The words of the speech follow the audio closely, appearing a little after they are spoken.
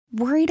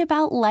Worried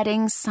about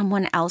letting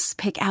someone else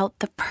pick out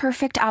the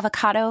perfect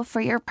avocado for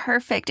your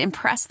perfect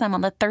impress them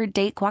on the third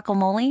date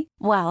guacamole?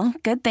 Well,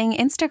 good thing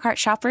Instacart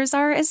shoppers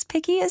are as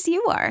picky as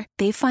you are.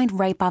 They find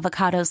ripe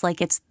avocados like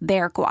it's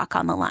their guac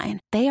on the line.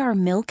 They are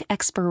milk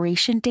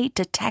expiration date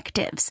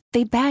detectives.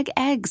 They bag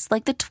eggs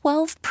like the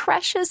 12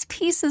 precious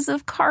pieces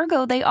of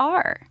cargo they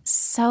are.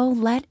 So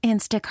let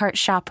Instacart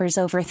shoppers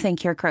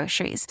overthink your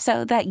groceries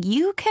so that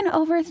you can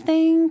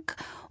overthink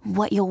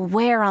what you'll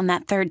wear on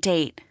that third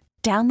date.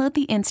 Download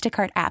the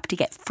Instacart app to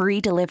get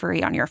free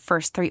delivery on your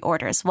first 3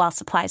 orders while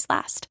supplies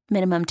last.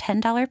 Minimum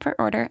 $10 per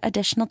order.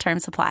 Additional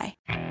terms apply.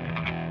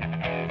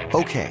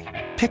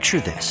 Okay, picture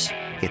this.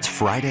 It's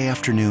Friday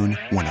afternoon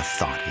when a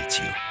thought hits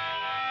you.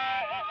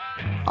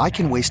 I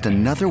can waste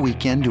another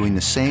weekend doing the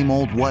same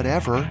old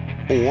whatever,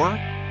 or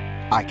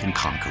I can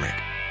conquer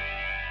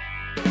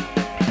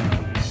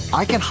it.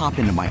 I can hop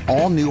into my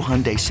all-new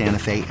Hyundai Santa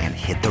Fe and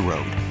hit the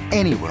road.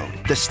 Any road.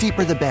 The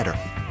steeper, the better.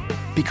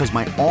 Because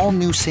my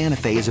all-new Santa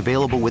Fe is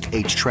available with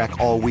H-Track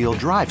all-wheel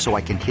drive, so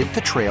I can hit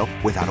the trail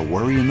without a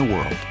worry in the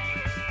world.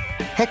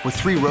 Heck, with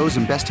 3 rows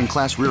and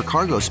best-in-class rear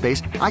cargo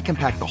space, I can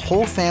pack the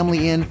whole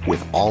family in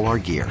with all our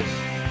gear.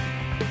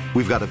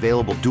 We've got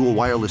available dual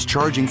wireless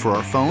charging for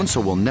our phones,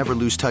 so we'll never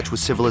lose touch with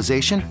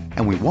civilization,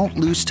 and we won't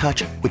lose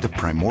touch with the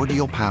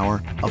primordial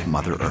power of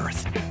Mother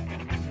Earth.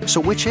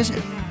 So which is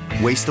it?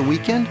 Waste the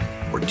weekend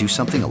or do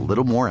something a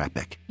little more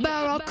epic?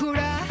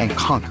 And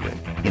conquer it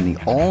in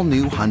the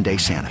all-new Hyundai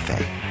Santa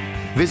Fe.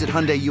 Visit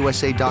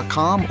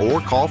HyundaiUSA.com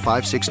or call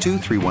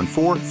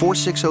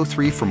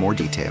 562-314-4603 for more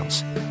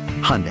details.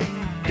 Hyundai,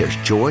 there's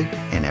joy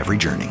in every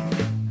journey.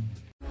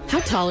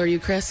 How tall are you,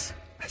 Chris?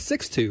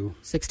 6'2".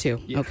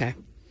 6'2", Yeah. Okay.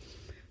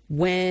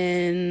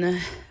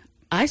 When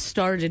I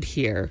started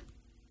here,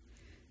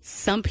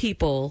 some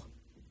people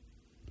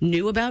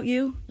knew about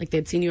you, like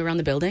they'd seen you around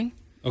the building.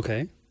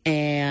 Okay.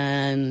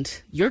 And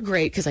you're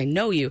great because I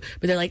know you,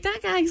 but they're like, that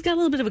guy, he's got a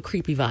little bit of a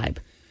creepy vibe.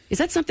 Is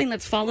that something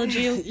that's followed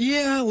you?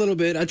 Yeah, a little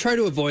bit. I try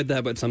to avoid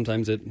that, but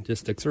sometimes it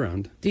just sticks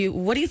around.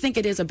 What do you think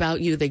it is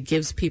about you that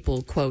gives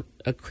people, quote,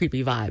 a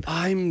creepy vibe?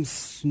 I'm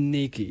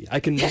sneaky. I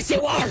can. Yes,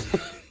 you are.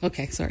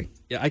 Okay, sorry.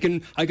 Yeah, I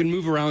can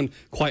move around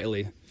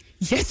quietly.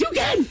 Yes, you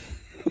can.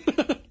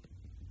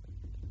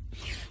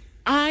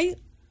 I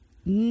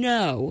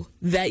know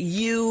that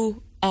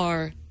you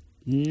are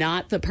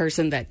not the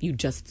person that you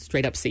just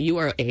straight up see. You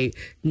are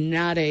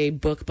not a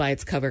book by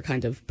its cover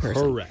kind of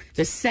person. Correct.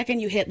 The second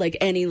you hit like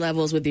any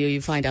levels with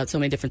you find out so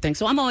many different things.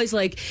 So I'm always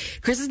like,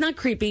 Chris is not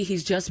creepy.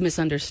 He's just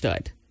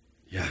misunderstood.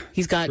 Yeah.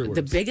 He's got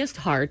the biggest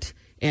heart,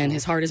 and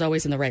his heart is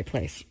always in the right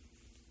place.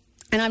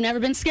 And I've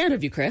never been scared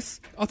of you, Chris.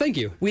 Oh, thank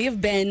you. We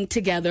have been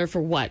together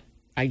for what?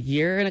 A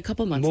year and a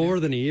couple months More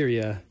now. than a year,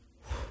 yeah.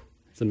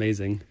 It's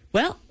amazing.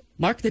 Well,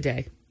 mark the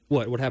day.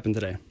 What happened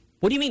today?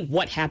 What do you mean,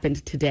 what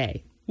happened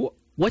today? What?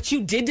 What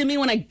you did to me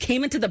when I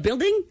came into the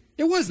building?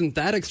 It wasn't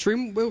that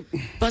extreme. Well,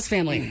 Buzz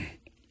family.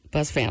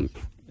 Buzz fam.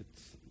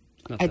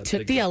 not I that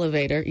took big. the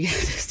elevator.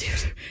 Yes,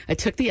 dude. I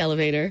took the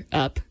elevator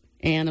up,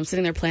 and I'm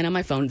sitting there playing on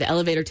my phone. The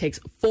elevator takes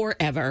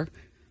forever.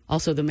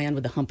 Also, the man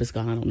with the hump is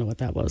gone. I don't know what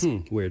that was.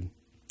 Weird.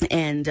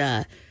 And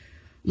I'm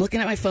looking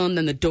at my phone,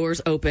 then the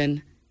doors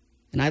open,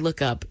 and I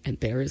look up, and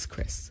there is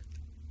Chris.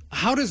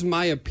 How does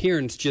my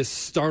appearance just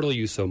startle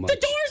you so much? The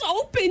doors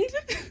opened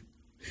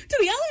to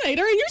the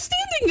elevator, and you're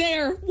standing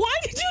there. Why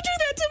did you do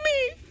that to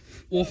me?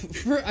 Well,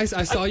 I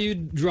saw you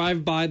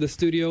drive by the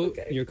studio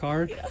in your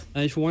car. Yeah.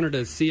 I just wanted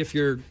to see if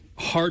your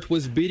heart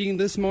was beating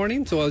this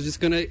morning, so I was just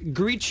going to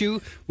greet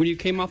you when you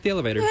came off the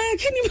elevator.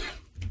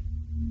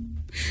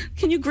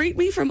 Can you greet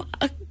me from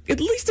at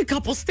least a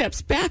couple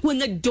steps back? When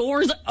the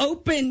doors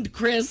opened,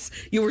 Chris,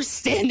 you were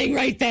standing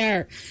right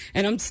there.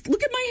 And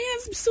look at my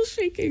hands. I'm still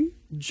shaking.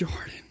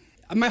 Jordan,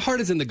 my heart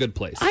is in the good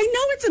place. I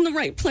know it's in the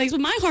right place, but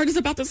my heart is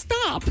about to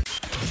stop.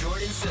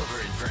 Jordan Silver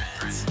and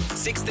Friends,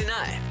 6 to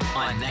 9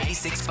 on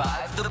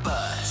 96.5 The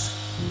Buzz.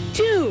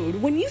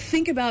 Dude, when you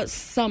think about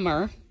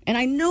summer, and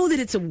I know that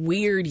it's a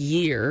weird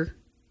year,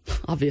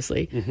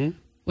 obviously. Mm-hmm.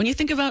 When you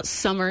think about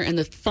summer and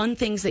the fun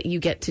things that you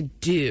get to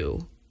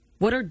do,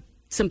 what are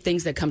some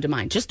things that come to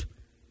mind? Just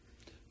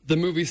the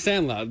movie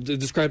Sandlot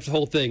describes the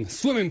whole thing.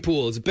 Swimming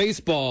pools,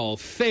 baseball,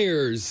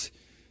 fairs,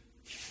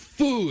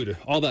 food,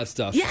 all that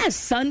stuff. yes,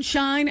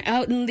 sunshine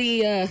out in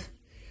the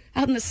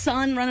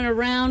sun, running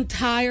around,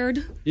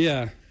 tired.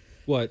 Yeah.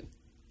 What?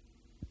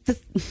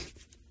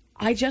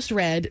 I just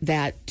read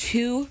that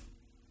 2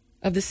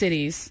 of the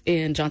cities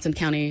in Johnson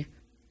County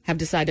have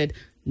decided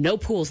no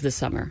pools this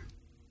summer.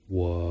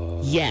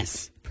 Whoa.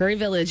 Yes, Prairie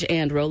Village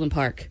and Roland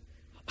Park.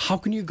 How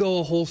can you go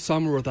a whole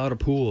summer without a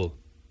pool?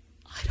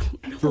 I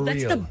don't know. For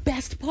That's real. the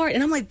best part.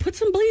 And I'm like, put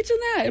some bleach in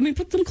that. I mean,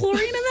 put some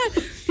chlorine in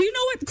that. Do you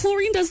know what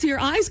chlorine does to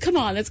your eyes? Come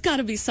on. That's got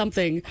to be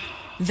something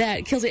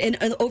that kills it.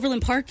 And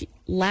Overland Park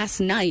last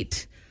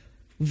night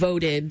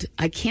voted.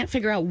 I can't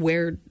figure out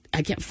where.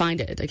 I can't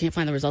find it. I can't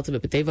find the results of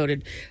it. But they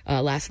voted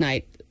last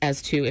night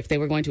as to if they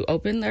were going to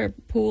open their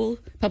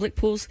public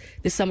pools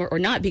this summer or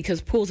not, because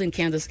pools in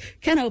Kansas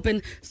can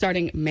open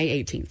starting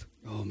May 18th.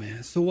 Oh,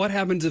 man. So what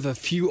happens if a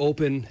few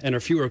open and a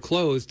few are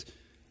closed?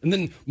 And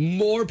then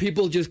more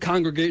people just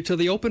congregate to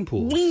the open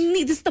pool.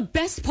 This is the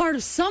best part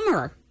of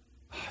summer,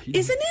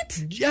 isn't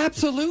it?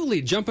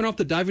 Absolutely. Jumping off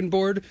the diving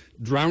board,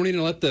 drowning,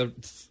 and let the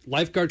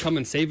lifeguard come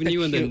and saving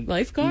you, and then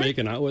lifeguard?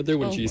 making out with her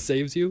when she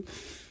saves you.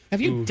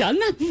 Have you done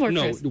that before,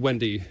 No, Chris?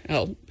 Wendy.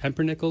 Oh.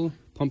 Pumpernickel.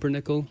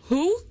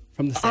 Who?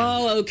 From the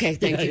Sandlot. Oh, okay.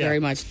 Thank you very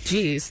much.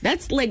 Jeez.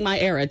 That's like my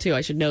era, too.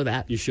 I should know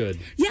that. You should.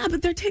 Yeah,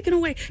 but they're taking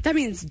away. That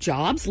means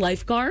jobs,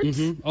 lifeguards.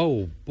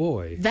 Oh,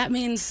 boy. That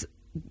means...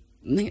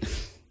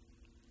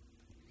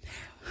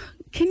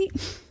 Can you...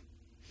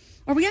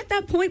 Are we at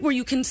that point where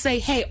you can say,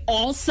 hey,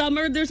 all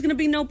summer there's going to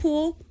be no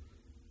pool?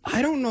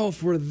 I don't know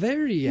if we're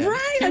there yet.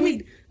 Right. I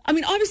mean,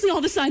 obviously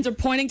all the signs are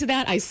pointing to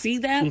that. I see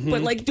that.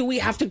 But, like, do we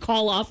have to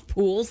call off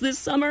pools this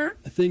summer?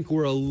 I think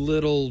we're a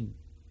little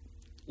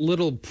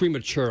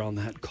premature on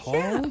that call.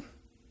 Yeah.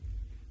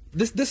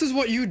 This is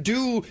what you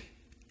do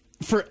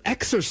for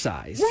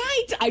exercise.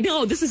 Right. I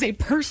know. This is a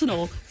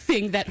personal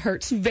thing that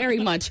hurts very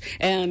much.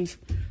 And,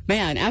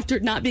 man, after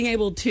not being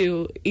able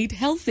to eat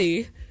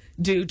healthy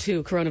due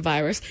to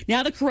coronavirus,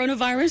 now the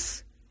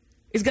coronavirus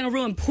is going to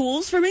ruin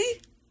pools for me?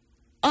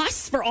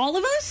 Us? For all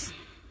of us?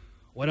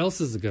 What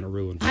else is it going to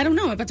ruin? I don't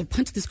know. I'm about to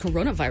punch this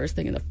coronavirus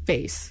thing in the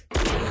face.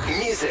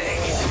 Music,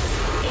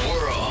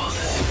 world,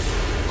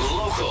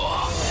 local,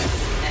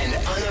 and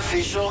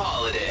unofficial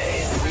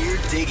holidays. We're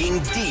digging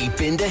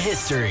deep into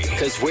history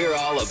because we're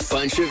all a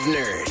bunch of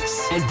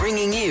nerds and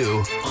bringing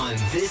you on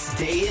This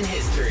Day in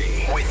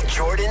History with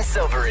Jordan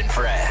Silver and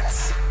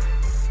Friends.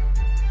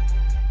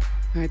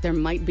 All right, there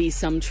might be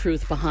some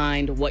truth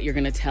behind what you're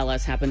going to tell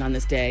us happened on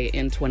this day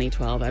in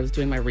 2012. I was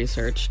doing my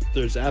research.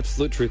 There's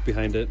absolute truth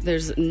behind it.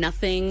 There's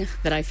nothing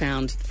that I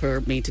found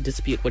for me to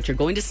dispute what you're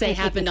going to say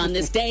happened on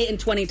this day in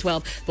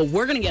 2012, but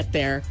we're going to get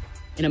there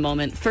in a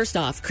moment. First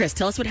off, Chris,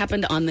 tell us what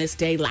happened on this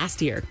day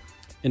last year.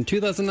 In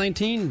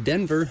 2019,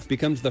 Denver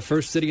becomes the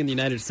first city in the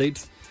United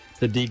States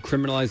to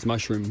decriminalize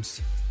mushrooms.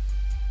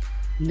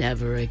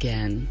 Never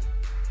again.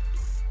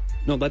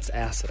 No, that's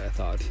acid, I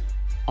thought.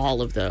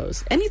 All of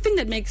those. Anything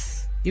that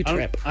makes you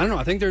trip. I don't know.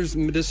 I think there's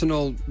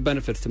medicinal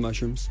benefits to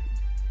mushrooms.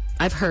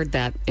 I've heard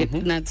that.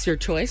 And that's your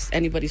choice.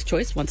 Anybody's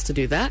choice wants to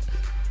do that.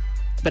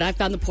 But I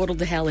found the portal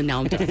to hell and now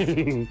I'm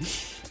done.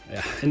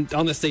 Yeah. And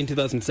on this day in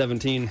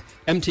 2017,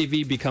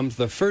 MTV becomes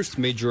the first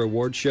major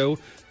award show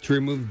to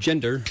remove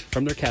gender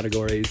from their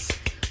categories.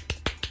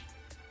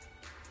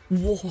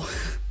 Whoa.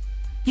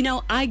 You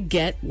know, I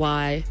get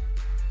why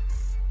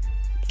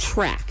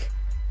track.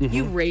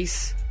 You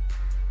race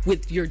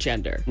with your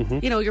gender.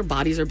 You know, your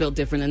bodies are built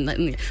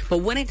different. But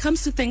when it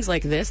comes to things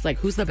like this, like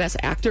who's the best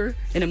actor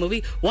in a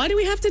movie, why do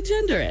we have to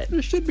gender it?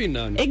 There should be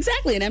none.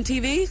 Exactly. And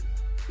MTV,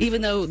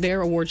 even though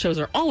their award shows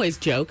are always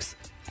jokes,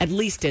 at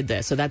least did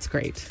this. So that's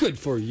great. Good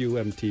for you,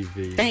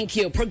 MTV. Thank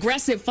you.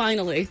 Progressive,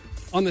 finally.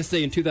 On this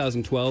day in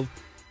 2012,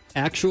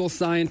 actual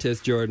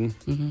scientists, Jordan,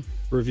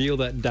 reveal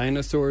that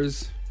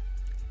dinosaurs,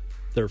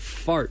 their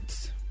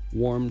farts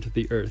warmed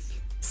the Earth.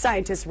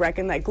 Scientists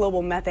reckon that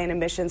global methane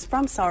emissions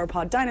from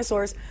sauropod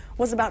dinosaurs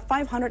was about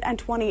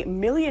 520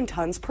 million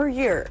tons per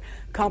year,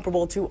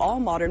 comparable to all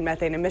modern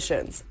methane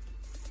emissions.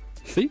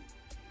 See?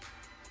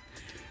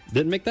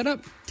 Didn't make that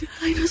up.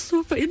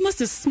 Dinosaur, but it must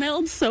have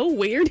smelled so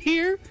weird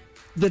here.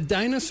 The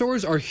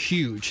dinosaurs are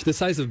huge, the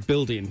size of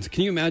buildings.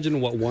 Can you imagine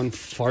what one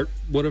fart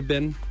would have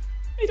been?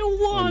 I don't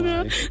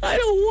wanna. my. I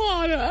don't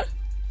wanna.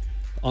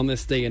 On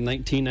this day in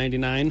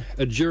 1999,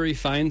 a jury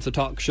finds the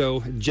talk show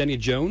Jenny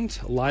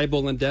Jones liable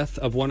in the death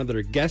of one of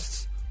their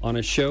guests on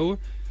a show.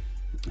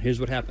 Here's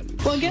what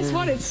happened. Well, guess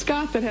what? It's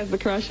Scott that has the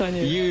crush on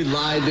you. You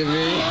lied to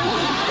me.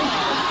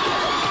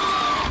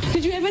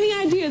 Did you have any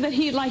idea that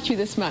he liked you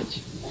this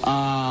much? No.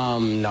 I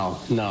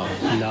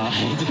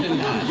did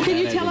not. Can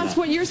you tell us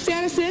what your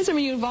status is? Are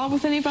you involved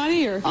with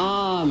anybody, or?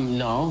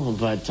 No,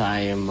 but I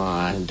am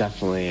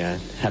definitely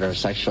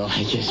heterosexual,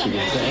 I guess you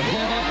could say.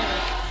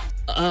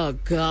 Oh,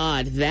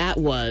 God, that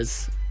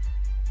was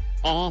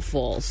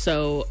awful.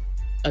 So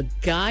a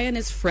guy and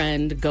his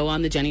friend go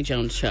on the Jenny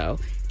Jones show,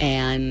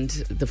 and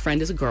the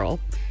friend is a girl,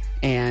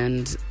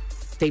 and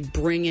they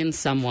bring in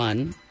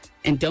someone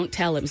and don't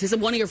tell him. He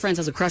said, one of your friends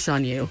has a crush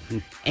on you,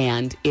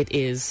 and it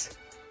is,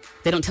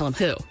 they don't tell him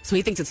who. So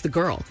he thinks it's the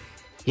girl.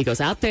 He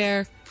goes out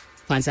there,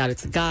 finds out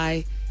it's the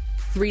guy.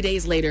 3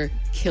 days later,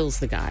 kills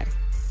the guy.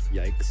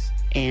 Yikes.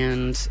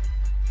 And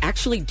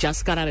actually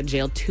just got out of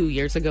jail 2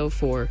 years ago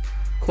for,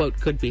 quote,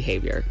 good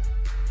behavior.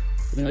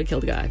 Even though he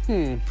killed a guy.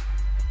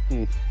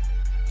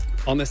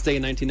 On this day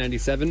in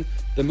 1997,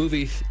 the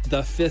movie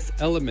The Fifth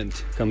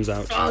Element comes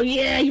out. Oh,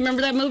 yeah. You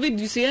remember that movie?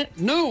 Did you see it?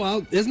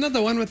 No, isn't that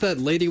the one with that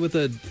lady with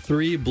the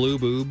 3 blue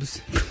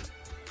boobs?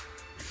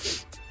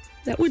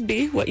 That would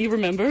be what you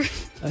remember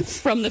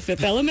from The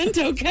Fifth Element.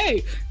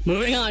 Okay.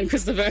 Moving on,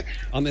 Christopher.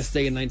 On this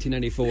day in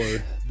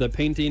 1994, the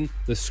painting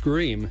The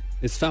Scream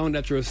is found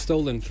after it was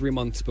stolen 3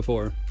 months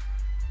before.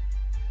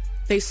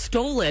 They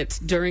stole it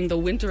during the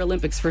Winter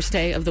Olympics, first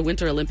day of the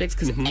Winter Olympics,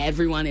 because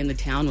everyone in the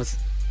town was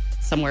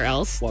somewhere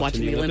else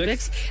watching the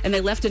Olympics. And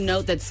they left a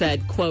note that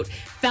said, quote,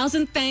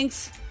 1,000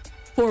 thanks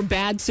for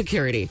bad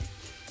security.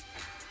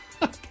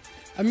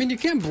 I mean, you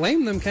can't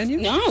blame them, can you?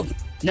 No,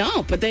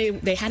 but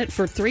they had it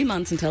for 3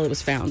 months until it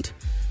was found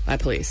by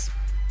police.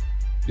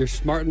 You're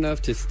smart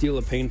enough to steal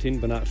a painting,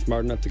 but not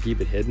smart enough to keep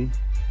it hidden.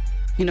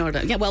 You know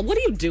what? Yeah. Well, what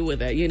do you do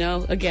with it? You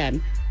know,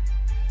 again,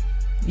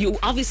 you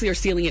obviously are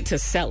stealing it to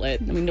sell it.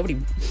 I mean, nobody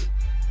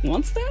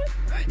wants that.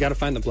 You got to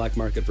find the black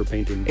market for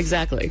paintings.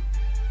 Exactly.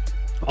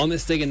 On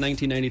this day in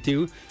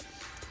 1992,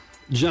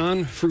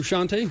 John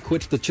Frusciante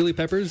quits the Chili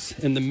Peppers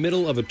in the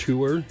middle of a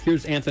tour.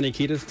 Here's Anthony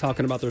Kiedis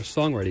talking about their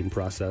songwriting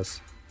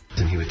process.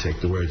 And he would take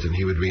the words and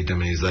he would read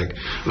them and he's like,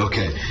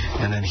 okay.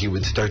 And then he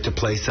would start to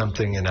play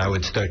something and I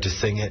would start to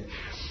sing it.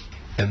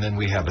 And then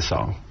we have a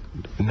song.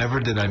 Never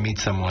did I meet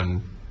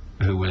someone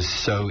who was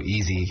so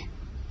easy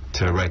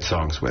to write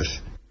songs with.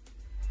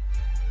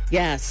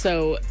 Yeah,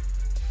 so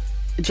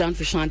John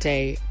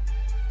Frusciante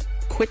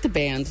quit the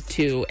band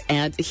to,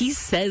 and he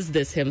says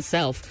this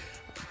himself,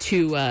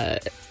 to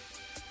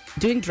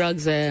doing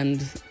drugs and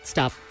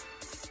stop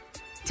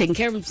taking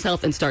care of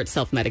himself and start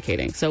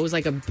self-medicating. So it was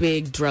like a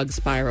big drug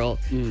spiral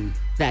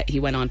that he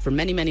went on for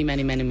many, many,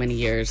 many, many, many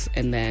years,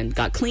 and then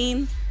got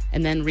clean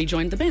and then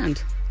rejoined the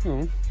band.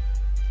 Oh.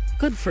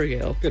 Good for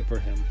you. Good for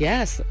him.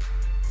 Yes.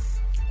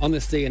 On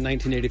this day in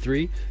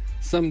 1983,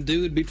 some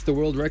dude beats the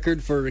world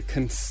record for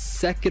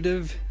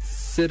consecutive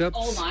sit-ups.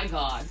 Oh my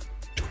God.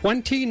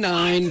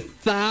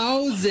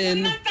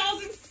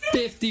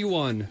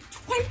 29,051.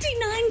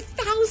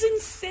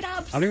 29,000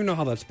 sit-ups. I don't even know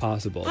how that's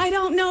possible. I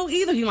don't know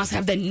either. You must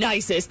have the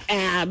nicest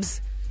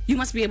abs. You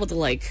must be able to,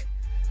 like,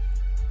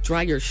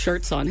 dry your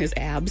shirts on his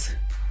abs.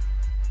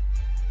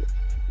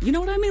 You know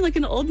what I mean? Like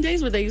in the olden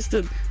days where they used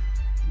to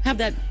have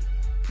that...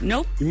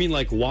 Nope. You mean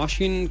like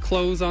washing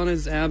clothes on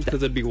his abs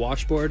because it'd be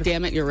washboard?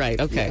 Damn it, you're right.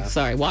 Okay, Yeah.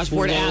 sorry.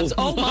 Washboard Whoa. abs.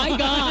 Oh, my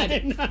God.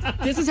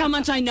 This is how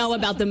much I know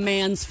about the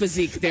man's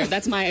physique there.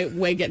 That's my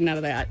way getting out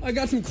of that. I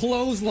got some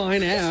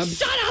clothesline abs.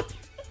 Shut up!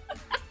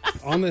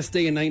 On this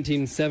day in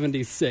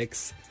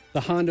 1976,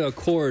 the Honda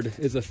Accord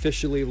is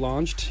officially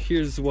launched.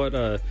 Here's what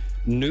a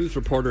news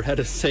reporter had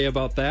to say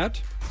about that.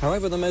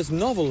 However, the most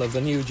novel of the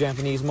new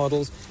Japanese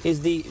models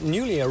is the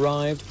newly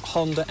arrived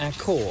Honda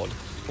Accord.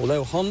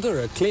 Although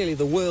Honda are clearly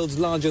the world's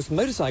largest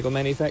motorcycle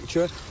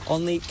manufacturer,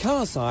 on the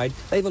car side,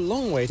 they've a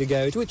long way to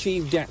go to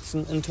achieve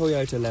Datsun and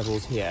Toyota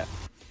levels here.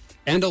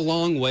 And a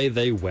long way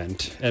they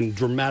went, and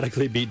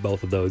dramatically beat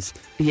both of those.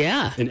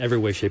 Yeah. In every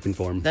way, shape, and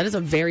form. That is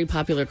a very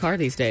popular car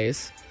these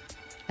days.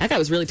 That guy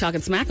was really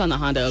talking smack on the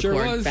Honda Sure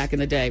Accord was. back in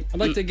the day. I'd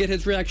like to get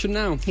his reaction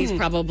now. He's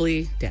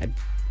probably dead.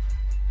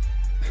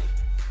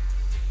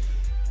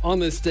 On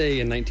this day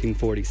in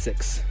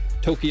 1946,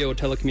 Tokyo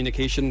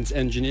Telecommunications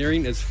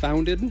Engineering is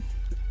founded.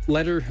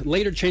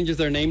 Later changes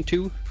their name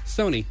to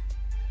Sony.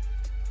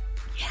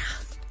 Yeah.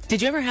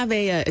 Did you ever have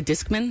a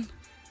Discman?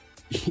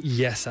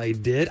 Yes, I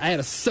did. I had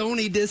a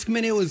Sony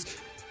Discman. It was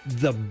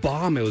the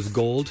bomb. It was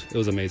gold. It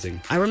was amazing.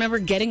 I remember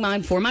getting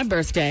mine for my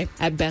birthday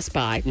at Best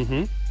Buy,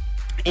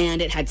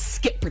 and it had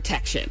skip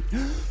protection.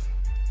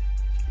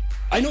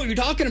 I know what you're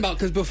talking about,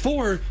 because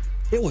before,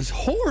 it was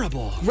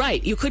horrible.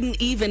 Right. You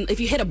couldn't even, if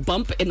you hit a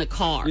bump in the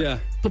car,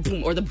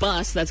 boom, or the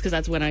bus, that's because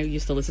that's when I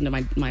used to listen to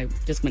my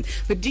Discman.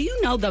 But do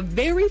you know the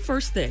very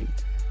first thing,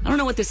 I don't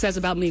know what this says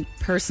about me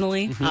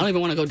personally. I don't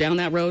even want to go down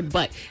that road,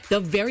 but the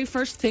very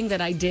first thing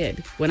that I did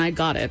when I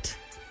got it,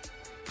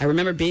 I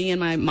remember being in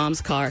my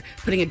mom's car,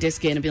 putting a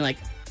disc in and being like,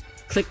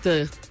 click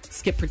the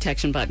skip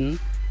protection button,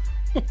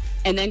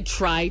 and then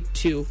try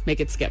to make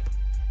it skip.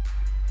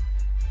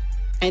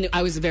 And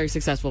I was very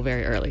successful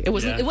very early. It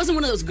wasn't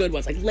one of those good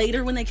ones. Like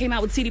later when they came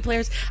out with CD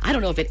players, I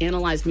don't know if it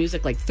analyzed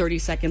music like 30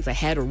 seconds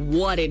ahead or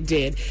what it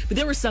did, but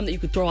there were some that you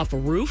could throw off a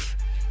roof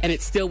and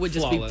it still would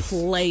just Flawless. be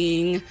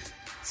playing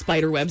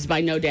Spiderwebs by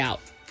No Doubt.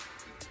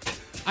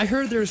 I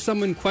heard there was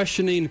someone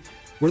questioning,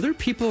 were there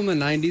people in the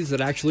 90s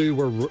that actually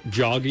were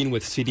jogging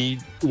with CD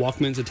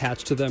Walkmans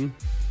attached to them?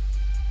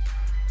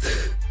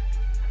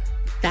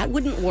 That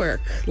wouldn't work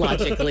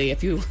logically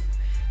if you...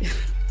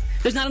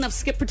 There's not enough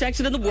skip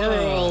protection in the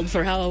world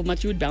for how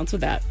much you would bounce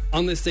with that.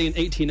 On this day in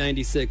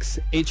 1896,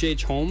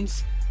 H.H.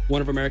 Holmes,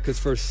 one of America's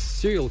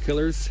first serial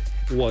killers,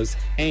 was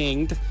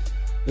hanged.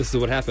 This is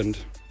what happened.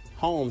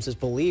 Holmes is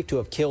believed to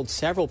have killed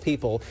several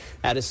people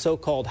at his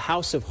so-called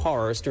House of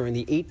Horrors during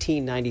the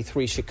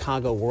 1893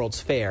 Chicago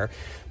World's Fair.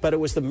 But it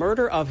was the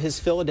murder of his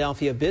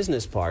Philadelphia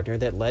business partner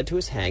that led to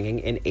his hanging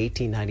in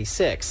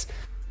 1896.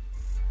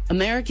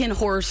 American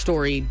Horror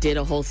Story did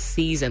a whole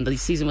season, the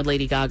season with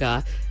Lady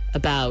Gaga,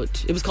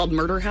 about, it was called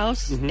Murder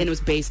House, and it was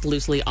based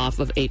loosely off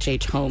of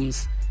H.H.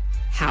 Holmes'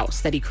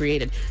 house that he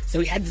created. So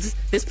he had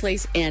this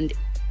place, and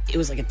it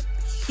was like a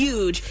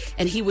huge,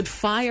 and he would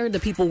fire the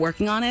people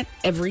working on it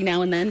every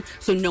now and then,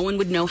 so no one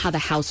would know how the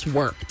house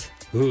worked.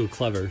 Ooh,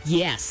 clever.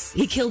 Yes.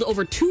 He killed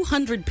over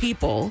 200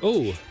 people.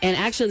 Oh. And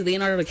actually,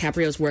 Leonardo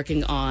DiCaprio is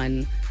working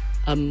on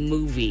a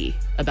movie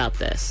about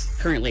this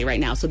currently right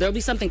now. So there'll be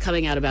something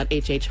coming out about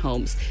H.H.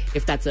 Holmes,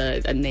 if that's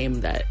a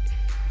name that...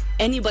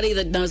 Anybody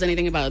that knows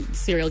anything about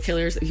serial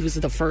killers, he was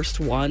the first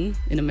one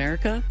in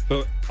America.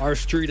 But our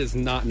street is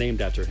not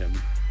named after him.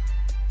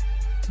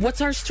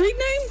 What's our street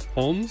name?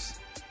 Holmes?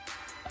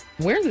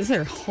 Where is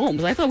their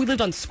homes? I thought we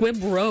lived on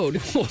Squibb Road.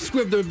 Well,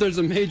 Squibb, there's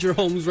a major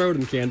Holmes Road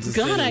in Kansas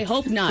City. God, I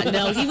hope not.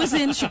 No, he was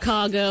in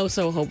Chicago,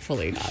 so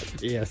hopefully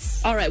not.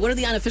 Yes. All right, what are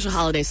the unofficial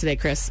holidays today,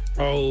 Chris?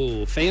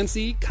 Oh,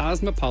 fancy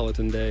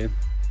Cosmopolitan Day.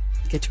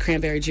 Get your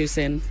cranberry juice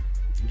in.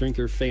 Drink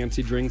your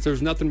fancy drinks.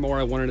 There's nothing more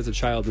I wanted as a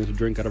child than to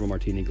drink out of a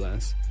martini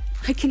glass.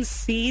 I can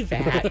see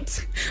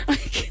that. I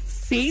can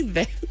see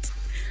that.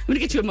 I'm going to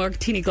get you a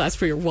martini glass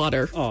for your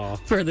water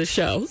for the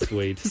show.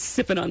 Sweet.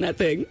 Sipping on that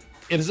thing.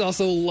 It is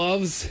also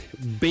Love's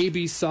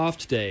Baby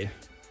Soft Day.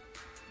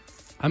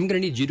 I'm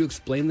going to need you to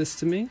explain this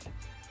to me.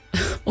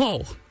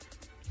 Oh.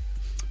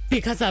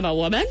 Because I'm a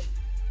woman?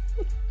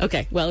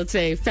 Okay, well, it's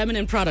a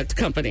feminine product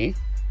company.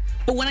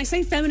 But when I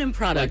say feminine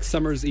product... Like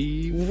Summer's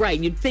Eve? Right,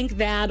 you'd think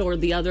that or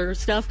the other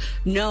stuff.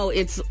 No,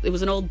 it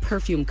was an old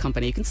perfume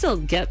company. You can still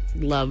get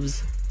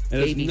Love's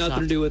Baby It has nothing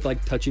Soft. to do with,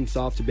 like, touching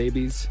soft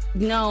babies?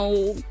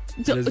 No,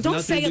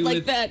 don't say it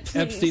like that,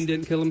 please. Epstein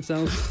didn't kill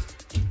himself?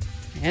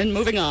 And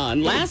moving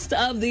on. Last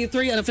of the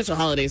 3 unofficial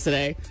holidays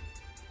today.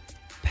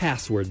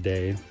 Password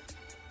Day.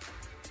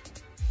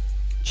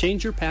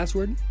 Change your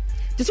password?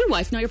 Does your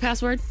wife know your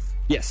password?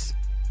 Yes.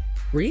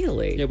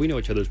 Really? Yeah, we know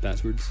each other's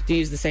passwords. Do you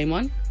use the same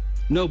one?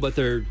 No, but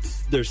they're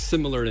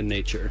similar in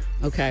nature.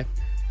 Okay.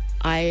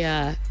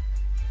 I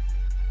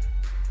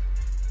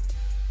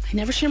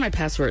never share my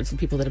passwords with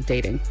people that I'm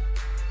dating.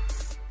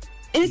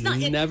 And it's not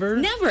never?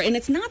 Never. And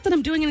it's not that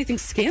I'm doing anything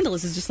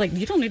scandalous. It's just like,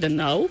 you don't need to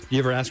know. You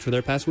ever ask for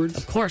their passwords?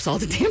 Of course, all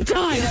the damn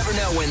time. You never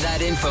know when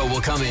that info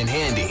will come in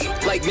handy.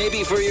 Like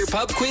maybe for your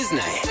pub quiz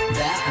night.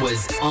 That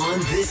was On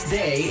This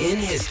Day in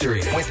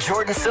History with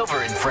Jordan Silver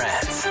and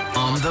friends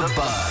on The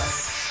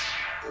Buzz.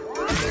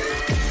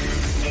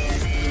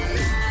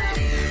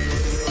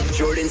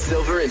 Jordan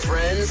Silver and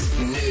Friends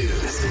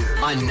News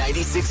on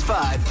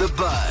 96.5 The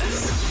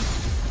Buzz.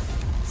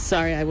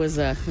 Sorry, I was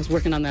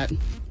working on that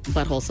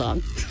butthole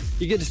song.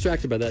 You get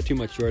distracted by that too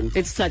much, Jordan.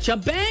 It's such a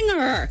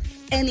banger.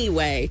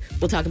 Anyway,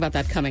 we'll talk about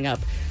that coming up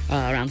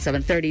around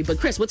 7:30. But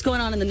Chris, what's going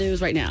on in the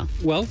news right now?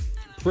 Well,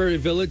 Prairie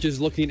Village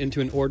is looking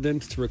into an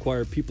ordinance to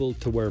require people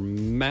to wear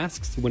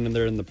masks when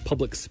they're in the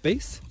public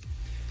space.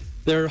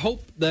 Their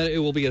hope that it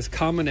will be as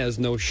common as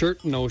no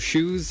shirt, no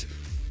shoes,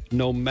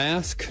 no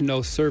mask,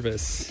 no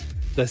service.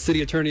 The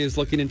city attorney is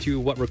looking into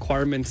what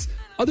requirements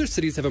other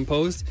cities have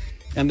imposed,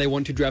 and they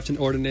want to draft an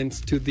ordinance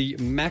to the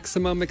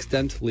maximum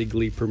extent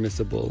legally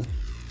permissible.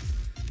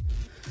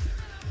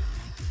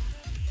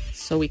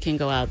 So we can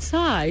go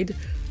outside,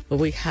 but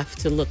we have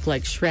to look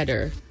like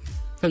Shredder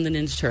from the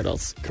Ninja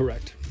Turtles.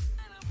 Correct.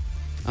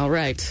 All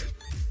right.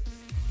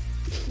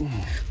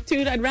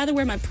 Dude, I'd rather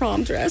wear my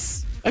prom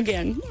dress.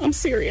 Again, I'm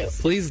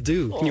serious. Please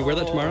do. Can you wear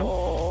that tomorrow?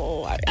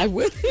 Oh, I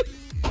will.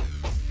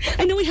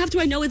 I know we have to.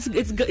 I know it's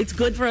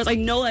good for us. I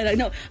know it. I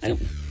know.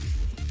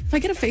 If I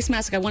get a face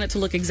mask, I want it to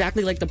look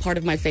exactly like the part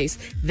of my face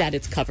that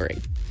it's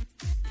covering.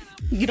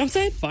 You know what I'm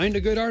saying? Find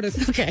a good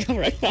artist. Okay, all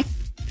right.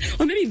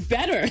 Or maybe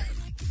better.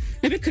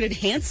 Maybe it could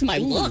enhance my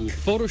look.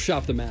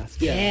 Photoshop the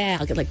mask. Yeah,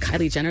 I'll get like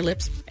Kylie Jenner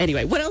lips.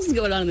 Anyway, what else is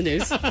going on in the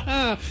news?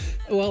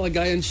 Well, a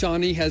guy in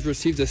Shawnee has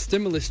received a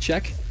stimulus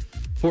check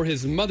for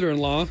his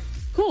mother-in-law,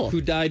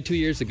 who died 2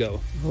 years ago.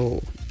 Oh.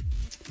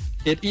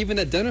 It even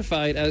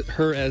identified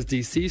her as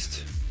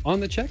deceased on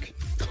the check.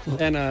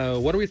 And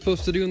what are we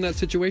supposed to do in that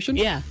situation?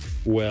 Yeah.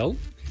 Well,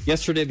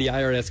 yesterday the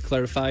IRS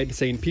clarified,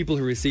 saying people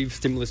who receive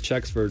stimulus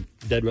checks for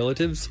dead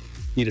relatives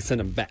need to send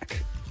them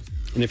back.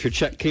 And if your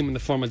check came in the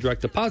form of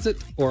direct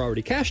deposit or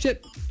already cashed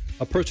it,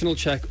 a personal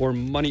check or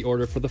money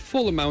order for the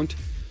full amount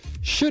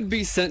should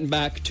be sent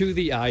back to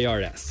the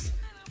IRS.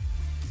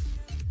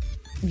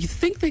 You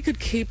think they could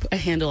keep a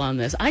handle on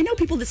this? I know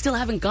people that still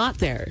haven't got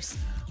theirs.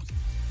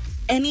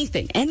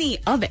 Anything, any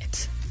of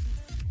it.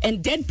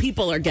 And dead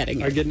people are getting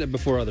it. Are getting it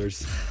before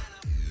others.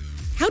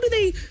 How do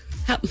they...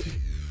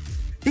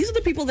 These are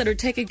the people that are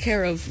taking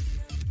care of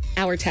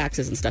our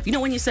taxes and stuff. You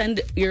know when you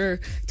send your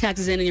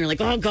taxes in and you're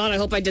like, oh, God, I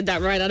hope I did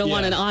that right. I don't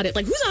want an audit.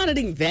 Like, who's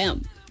auditing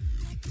them?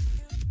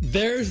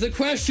 There's the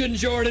question,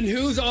 Jordan.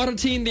 Who's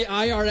auditing the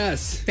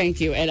IRS?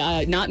 Thank you.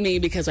 And not me,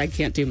 because I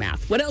can't do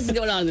math. What else is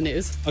going on in the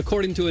news?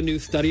 According to a new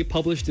study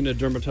published in a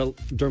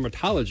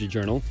dermatology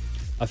journal,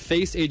 a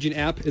face aging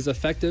app is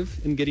effective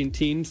in getting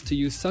teens to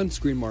use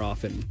sunscreen more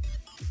often.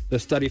 The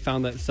study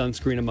found that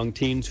sunscreen among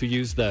teens who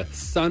use the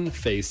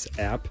SunFace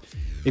app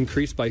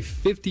increased by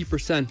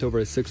 50% over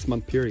a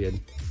 6-month period.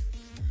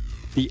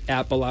 The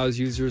app allows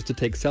users to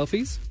take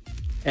selfies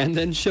and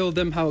then show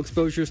them how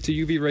exposures to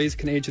UV rays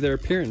can age their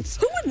appearance.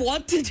 Who would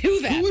want to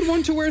do that? Who would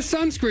want to wear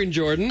sunscreen,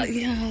 Jordan?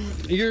 Yeah.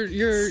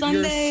 Your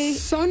Sunday.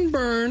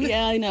 Sunburn.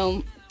 Yeah, I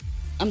know.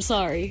 I'm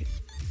sorry.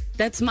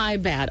 That's my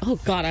bad. Oh,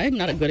 God, I'm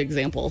not a good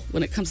example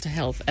when it comes to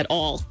health at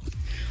all.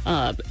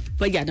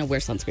 But yeah, no, wear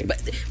sunscreen.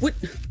 But what?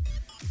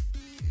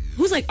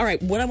 Who's like, all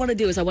right, what I want to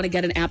do is I want to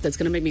get an app that's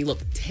going to make me look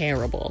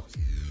terrible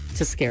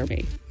to scare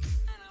me.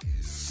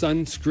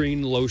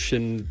 Sunscreen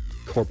lotion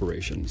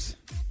corporations.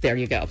 There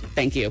you go.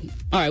 Thank you.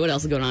 All right, what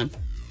else is going on?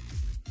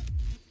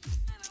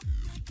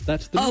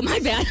 That's the my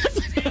bad.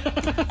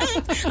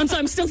 I'm sorry,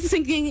 I'm still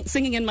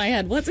singing in my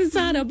head. What's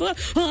inside a book?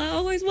 Oh, I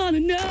always want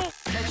to know.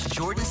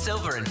 Jordan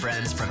Silver and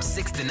Friends from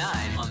 6 to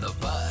 9 on The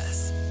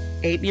Buzz.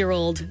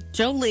 8-year-old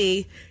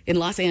Jolie in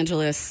Los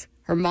Angeles.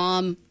 Her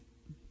mom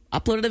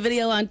uploaded a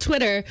video on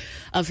Twitter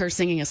of her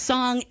singing a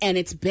song, and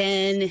it's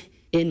been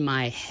in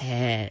my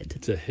head.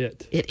 It's a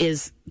hit. It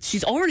is.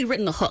 She's already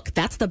written the hook.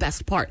 That's the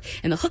best part.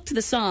 And the hook to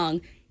the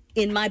song,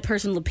 in my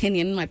personal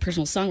opinion, my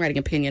personal songwriting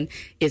opinion,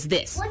 is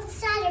this. What's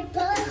inside a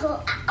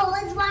butthole? I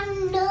always want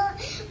to know.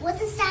 What's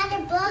inside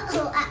a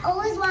butthole? I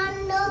always want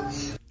to know.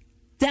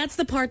 That's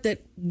the part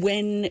that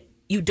when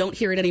you don't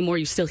hear it anymore,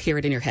 you still hear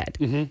it in your head.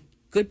 Mm-hmm.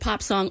 Good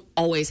pop song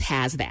always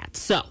has that.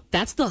 So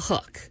that's the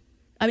hook.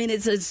 I mean,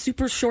 it's a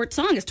super short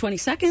song. It's 20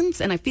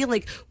 seconds. And I feel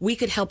like we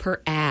could help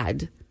her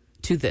add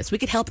to this. We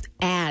could help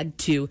add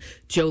to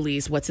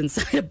Jolie's What's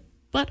Inside a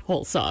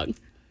Butthole song.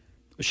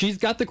 She's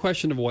got the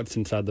question of what's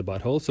inside the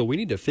butthole, so we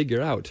need to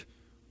figure out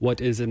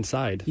what is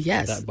inside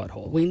that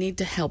butthole. We need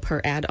to help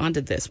her add onto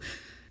this.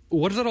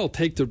 What does it all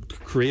take to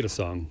create a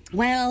song?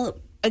 Well,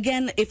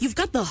 again, if you've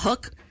got the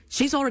hook,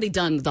 she's already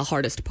done the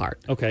hardest part.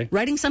 Okay.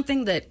 Writing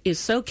something that is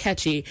so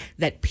catchy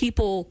that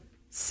people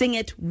sing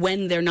it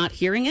when they're not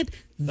hearing it.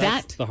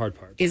 That's the hard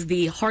part. Is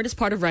the hardest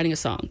part of writing a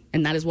song.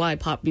 And that is why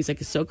pop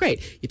music is so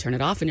great. You turn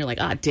it off and you're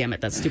like, damn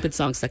it, that stupid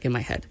song stuck in my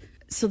head.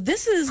 So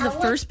this is the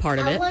first part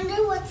of it. I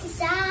wonder what's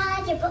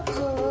inside your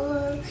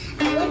butthole.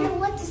 I wonder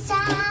what's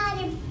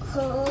inside your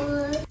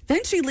butthole.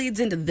 Then she leads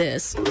into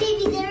this.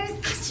 Maybe there's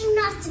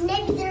astronauts and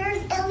maybe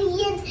there's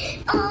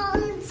aliens all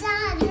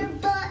inside your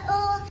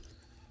butthole.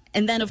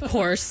 And then, of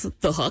course,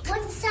 the hook.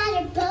 What's inside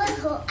your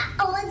butthole? I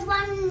always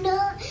want to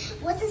know.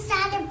 What's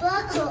inside your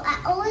butthole?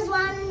 I always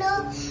want to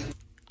know.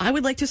 I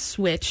would like to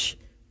switch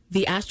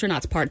the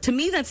astronauts part. To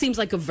me, that seems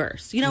like a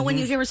verse. You know, when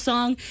you hear a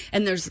song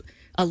and there's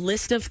a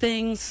list of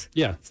things,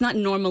 it's not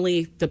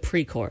normally the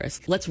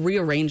pre-chorus. Let's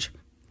rearrange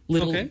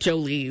little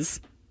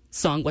Jolie's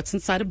song, What's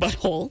Inside a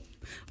Butthole,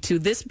 to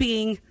this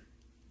being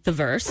the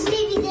verse.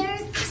 Maybe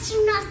there's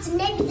astronauts and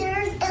maybe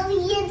there's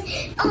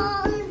aliens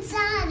all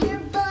inside your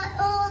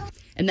butthole.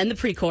 And then the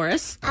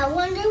pre-chorus. I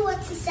wonder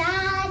what's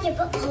inside your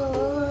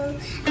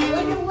butthole. I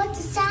wonder what's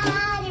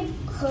inside your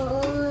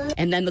butthole.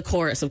 And then the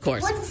chorus, of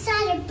course. What's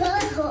inside your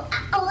butthole?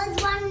 I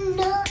always want to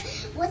know.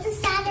 What's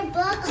inside your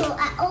butthole?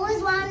 I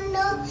always want to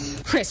know.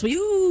 Chris, will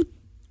you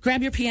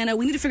grab your piano?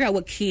 We need to figure out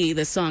what key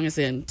this song is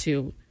in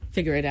to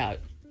figure it out.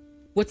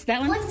 What's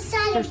that one? What's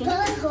inside your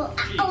butthole?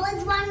 I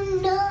always want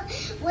to know.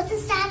 What's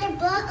inside your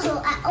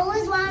butthole? I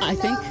always want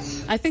to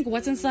know. I think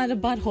What's Inside a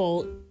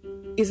Butthole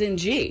is in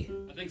G.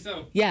 I think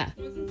so. Yeah.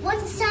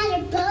 What's inside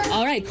your butthole?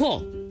 All right, cool.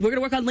 We're going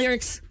to work on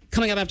lyrics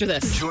coming up after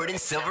this. Jordan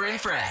Silver and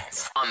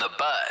Friends on The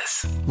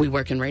Buzz. We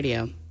work in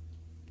radio.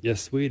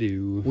 Yes, we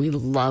do. We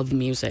love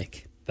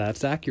music.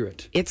 That's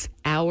accurate. It's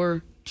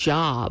our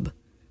job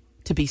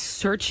to be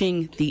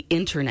searching the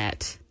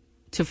internet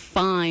to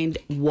find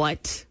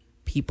what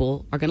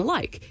people are going to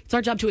like. It's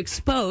our job to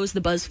expose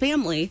the Buzz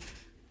family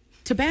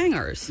to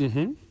bangers.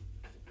 Mm-hmm.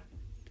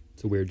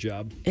 It's a weird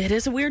job. It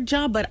is a weird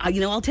job, but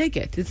I'll take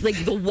it. It's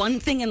like the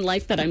one thing in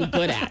life that I'm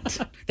good at.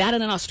 That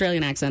and an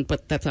Australian accent,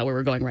 but that's not where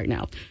we're going right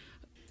now.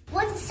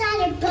 What's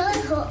inside your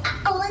butthole?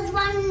 I always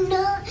want to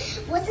know.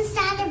 What's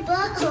inside your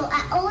butthole?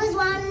 I always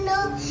want to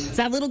know. It's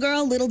that little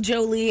girl, little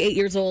Jolie, 8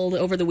 years old.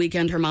 Over the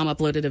weekend, her mom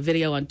uploaded a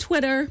video on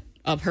Twitter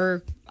of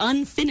her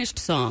unfinished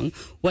song,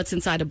 What's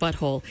Inside a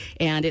Butthole,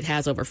 and it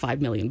has over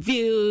 5 million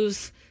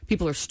views.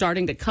 People are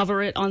starting to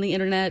cover it on the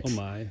internet. Oh,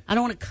 my. I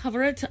don't want to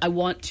cover it. I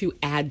want to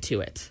add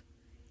to it.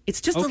 It's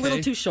just a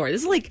little too short.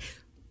 This is like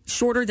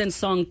shorter than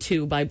Song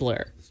 2 by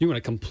Blur. So you want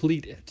to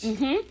complete it.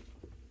 Mm-hmm.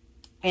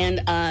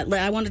 And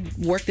I want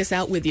to work this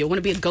out with you. I want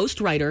to be a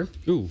ghostwriter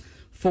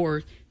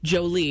for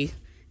Jolie,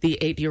 the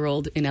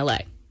 8-year-old in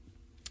L.A.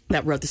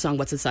 that wrote the song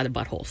What's Inside a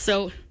Butthole.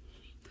 So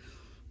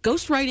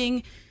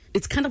ghostwriting,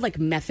 it's kind of like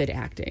method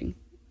acting.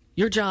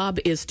 Your job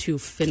is to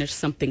finish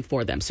something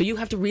for them. So you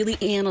have to really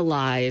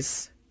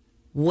analyze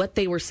what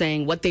they were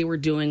saying, what they were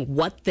doing,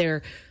 what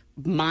their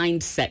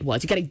mindset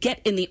was. You got to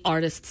get in the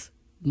artist's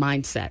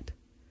mindset.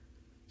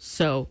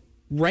 So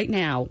right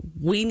now,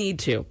 we need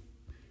to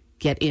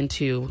get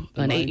into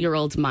an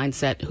 8-year-old's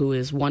mindset who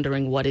is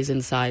wondering what is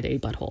inside a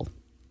butthole.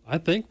 I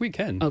think we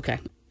can. Okay.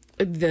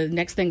 The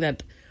next thing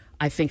that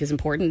I think is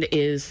important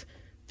is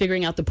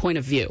figuring out the point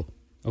of view.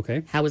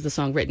 Okay. How is the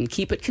song written?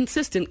 Keep it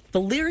consistent.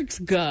 The lyrics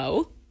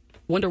go,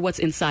 wonder what's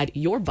inside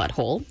your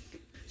butthole.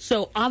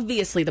 So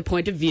obviously the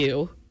point of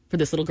view for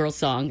this little girl's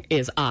song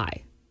is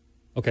I.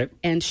 Okay.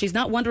 And she's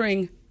not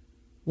wondering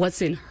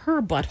what's in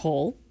her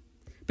butthole,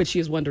 but she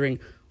is wondering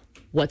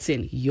what's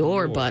in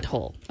your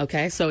butthole.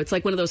 Okay? So it's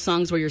like one of those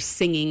songs where you're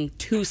singing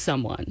to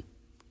someone.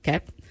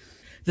 Okay?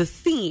 The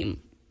theme.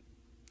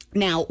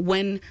 Now,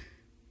 when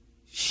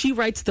she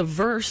writes the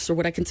verse, or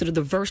what I consider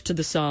the verse to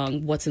the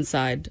song, What's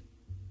Inside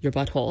Your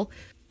Butthole,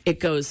 it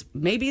goes,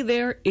 maybe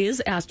there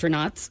is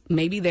astronauts,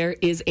 maybe there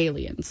is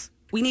aliens.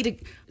 We need to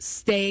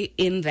stay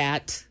in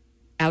that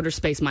outer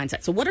space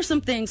mindset. So what are some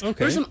things, what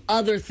are some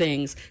other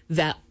things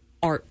that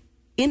are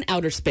in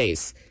outer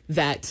space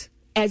that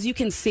as you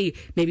can see,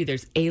 maybe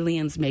there's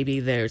aliens, maybe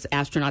there's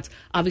astronauts.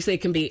 Obviously,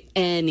 it can be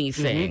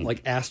anything.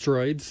 Like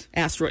asteroids.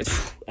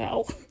 Asteroids.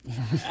 Ow.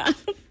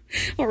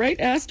 All right,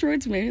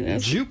 asteroids, maybe.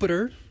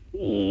 Jupiter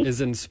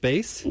is in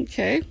space.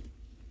 Okay.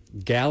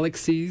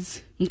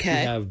 Galaxies.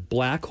 Okay. We have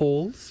black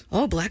holes.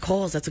 Oh, black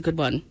holes. That's a good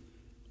one.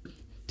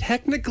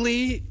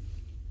 Technically,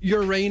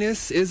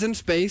 Uranus is in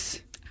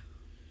space.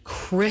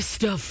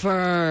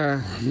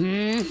 Christopher,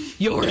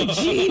 you're a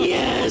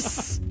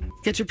genius.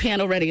 Get your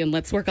piano ready and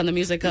let's work on the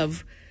music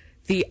of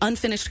the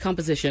unfinished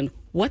composition,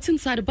 What's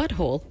Inside a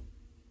Butthole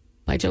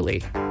by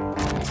Jolie.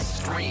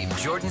 Stream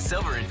Jordan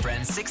Silver and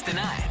Friends 6 to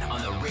 9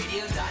 on the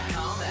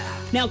radio.com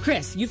app. Now,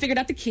 Chris, you figured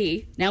out the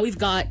key. Now we've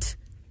got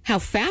how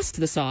fast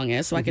the song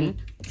is, so I can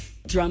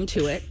drum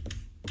to it.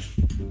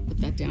 Put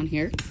that down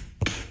here.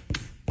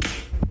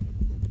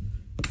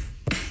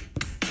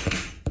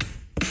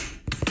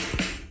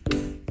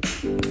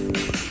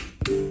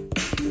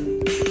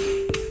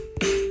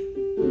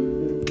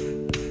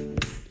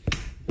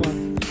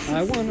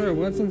 I wonder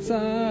what's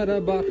inside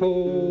a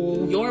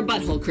butthole. Your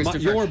butthole, Christopher.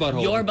 Your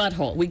butthole. Your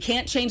butthole. We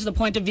can't change the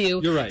point of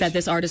view You're right. that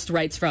this artist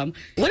writes from.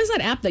 What is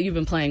that app that you've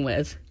been playing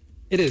with?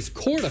 It is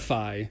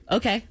Chordify.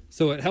 Okay.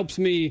 So it helps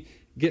me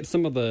get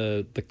some of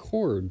the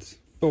chords.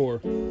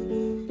 Thor.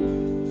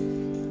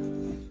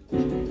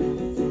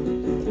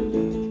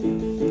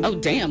 Oh,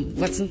 damn.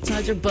 What's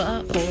inside your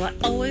butthole? I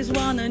always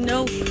want to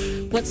know.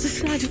 What's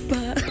inside your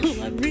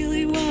butthole? I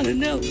really want to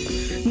know.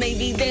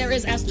 Maybe there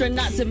is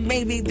astronauts, and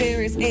maybe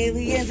there is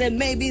aliens, and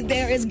maybe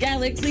there is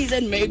galaxies,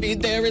 and maybe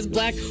there is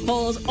black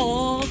holes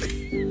all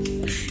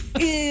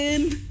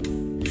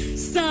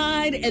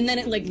inside. And then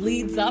it like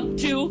leads up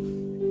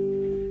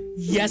to,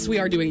 yes, we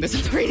are doing this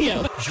on the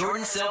radio.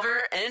 Jordan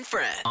Silver and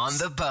Friends on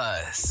the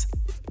Buzz.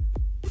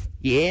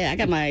 Yeah, I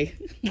got my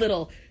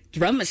little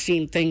drum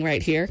machine thing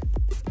right here.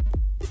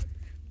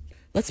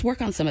 Let's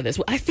work on some of this.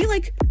 I feel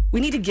like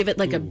we need to give it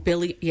like a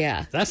Billy.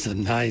 Yeah. That's a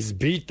nice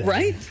beat there.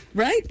 Right?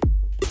 Right?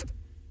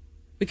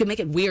 We could make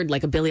it weird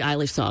like a Billie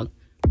Eilish song.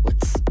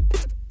 What's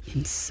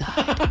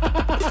inside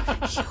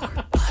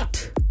your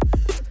butt?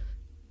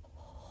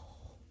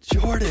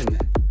 Jordan.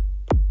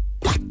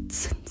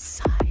 What's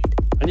inside?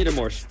 I need a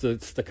more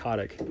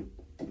staccatic.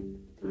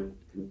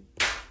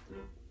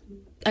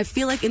 I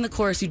feel like in the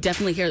chorus, you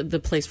definitely hear the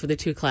place for the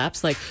two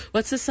claps. Like,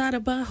 what's inside a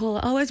butthole?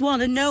 I always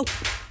want to know.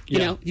 You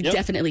know, you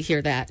definitely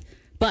hear that.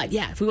 But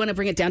yeah, if we want to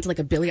bring it down to like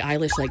a Billie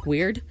Eilish, like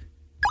weird.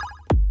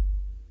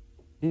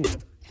 And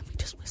we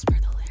just whisper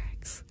the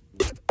lyrics.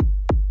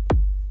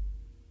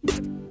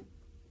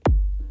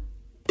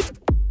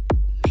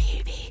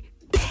 Maybe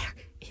there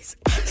is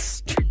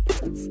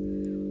astronauts.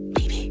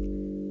 Maybe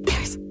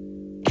there's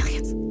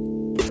aliens.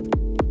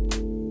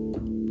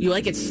 You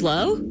like it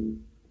slow?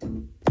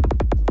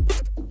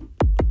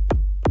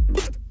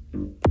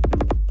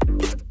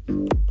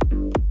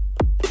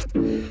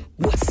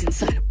 What's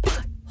inside a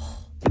butthole?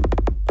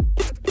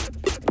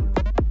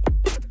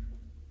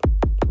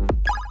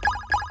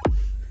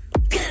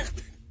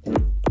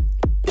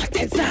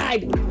 What's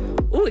inside?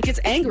 Ooh, it gets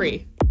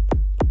angry.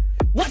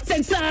 What's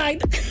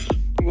inside?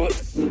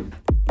 What's inside?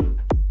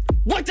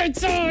 What's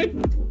inside?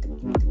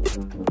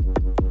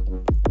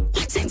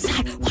 What's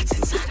inside a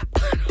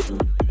butthole?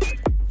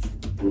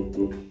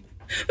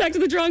 Back to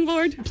the drawing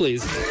board.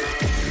 Please.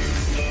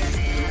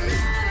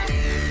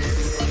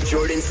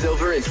 Jordan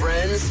Silver and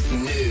Friends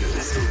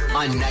News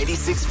on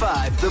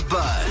 96.5 The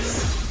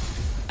Buzz.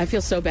 I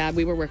feel so bad.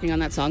 We were working on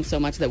that song so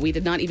much that we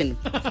did not even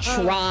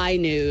try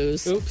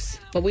news. Oops.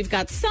 But we've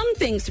got some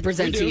things to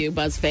present to you,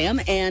 Buzz fam.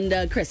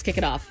 And Chris, kick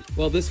it off.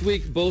 Well, this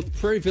week, both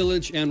Prairie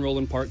Village and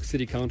Roland Park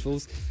city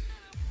councils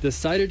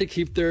decided to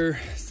keep their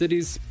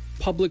city's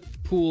public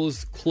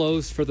pools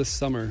closed for the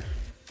summer.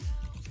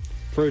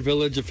 Prairie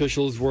Village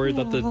officials worried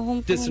that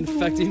the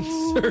disinfecting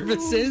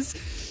services,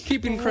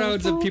 keeping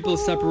crowds of people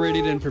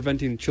separated and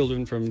preventing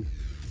children from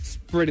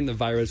spreading the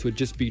virus would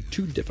just be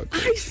too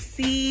difficult. I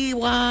see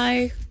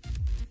why,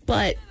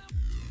 but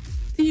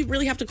do you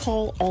really have to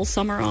call all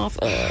summer off?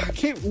 I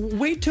can't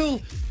wait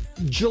till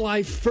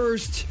July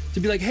 1st to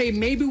be like, hey,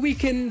 maybe we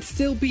can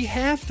still be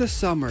half the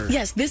summer.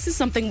 Yes, this is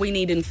something we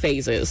need in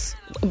phases.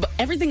 But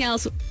everything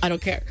else, I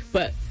don't care.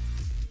 But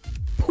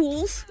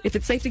pools, if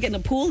it's safe to get in a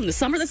pool in the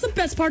summer, that's the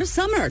best part of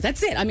summer.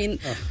 That's it. I mean,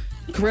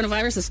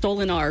 coronavirus has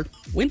stolen our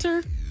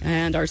winter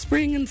and our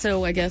spring, and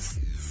so I guess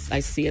I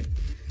see it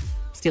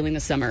stealing the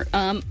summer.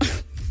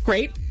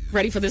 Great.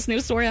 Ready for this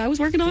news story I was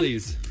working on?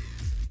 Please.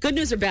 Good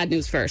news or bad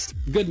news first?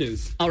 Good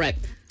news. All right.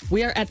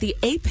 We are at the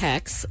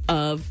apex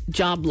of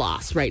job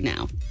loss right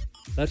now.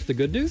 That's the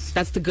good news?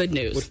 That's the good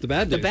news. What's the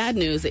bad news? The bad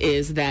news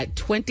is that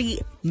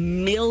 20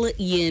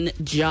 million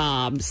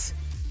jobs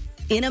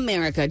in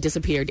America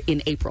disappeared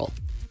in April.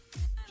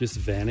 Just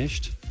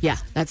vanished? Yeah,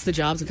 that's the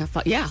jobs that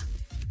got yeah.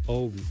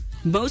 Oh.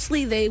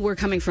 Mostly they were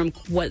coming from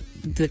what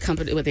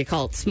they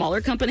call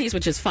smaller companies,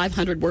 which is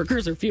 500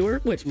 workers or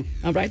fewer, which,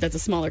 all right, that's a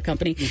smaller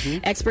company.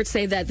 Experts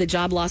say that the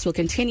job loss will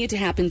continue to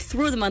happen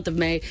through the month of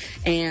May,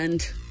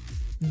 and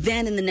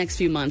then in the next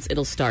few months,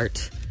 it'll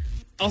start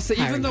I'll say,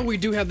 even though we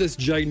do have this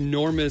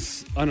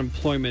ginormous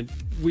unemployment,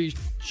 we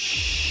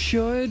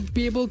should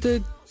be able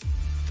to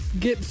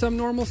get some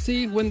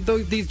normalcy when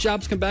these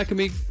jobs come back and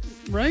be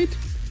right.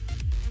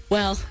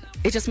 Well,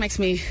 it just makes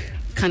me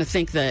kind of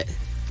think that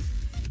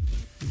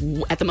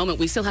at the moment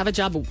we still have a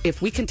job.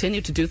 If we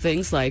continue to do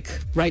things like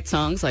write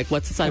songs like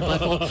What's Inside a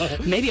Black Hole,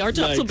 maybe our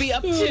jobs will be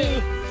up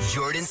too.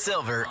 Jordan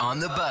Silver on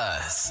the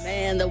bus.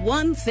 Man, the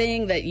one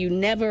thing that you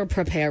never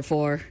prepare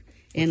for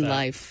in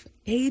life,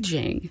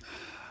 aging.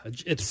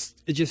 It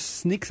just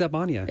sneaks up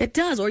on you. It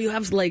does. Or you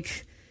have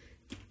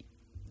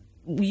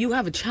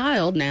a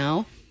child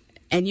now,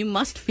 and you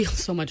must feel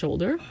so much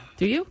older.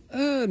 Do you?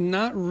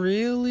 Not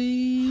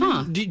really.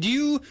 Huh. Do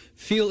you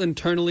feel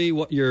internally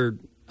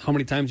how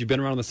many times you've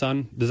been around the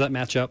sun? Does that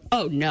match up?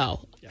 Oh,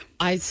 no. Yeah.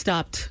 I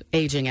stopped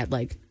aging at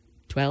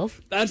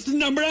 12. That's the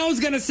number I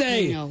was going to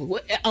say.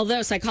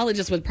 Although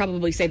psychologists would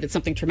probably say that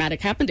something traumatic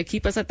happened to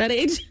keep us at that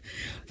age.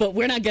 But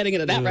we're not getting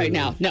into that right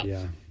now. No.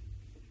 Yeah.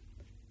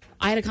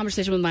 I had a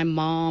conversation with my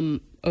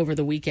mom over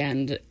the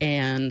weekend,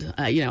 and,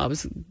 I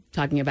was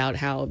talking about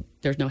how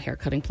there's no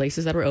haircutting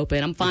places that are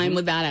open. I'm fine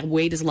with that. I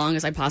wait as long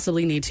as I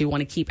possibly need to.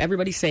 Want to keep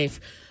everybody safe.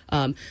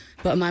 But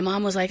my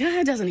mom was like,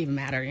 it doesn't even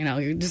matter.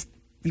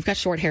 You've got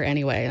short hair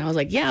anyway. And I was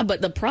like, yeah,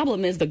 but the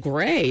problem is the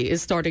gray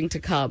is starting to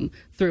come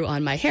through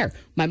on my hair.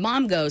 My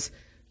mom goes,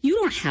 you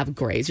don't have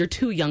grays. You're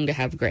too young to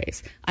have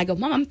grays. I go,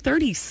 Mom, I'm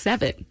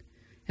 37.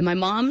 And my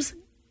mom's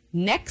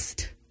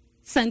next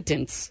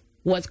sentence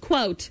was,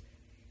 quote,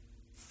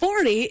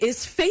 40 is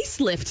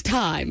facelift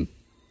time.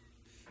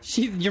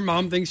 Your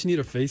mom thinks you need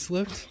a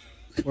facelift?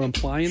 Or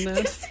implying that?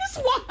 This is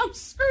why I'm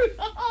screwed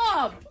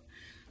up.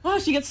 Oh,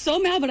 she gets so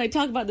mad when I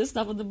talk about this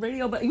stuff on the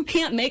radio, but you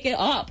can't make it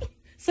up.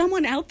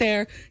 Someone out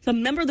there,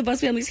 some member of the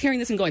Buzz family is hearing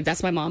this and going,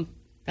 that's my mom.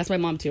 That's my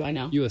mom, too, I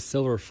know. You a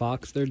silver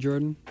fox there,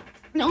 Jordan?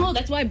 No,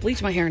 that's why I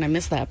bleached my hair and I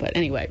missed that. But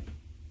anyway,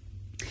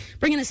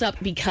 bringing this up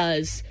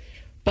because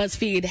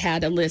BuzzFeed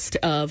had a list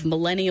of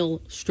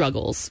millennial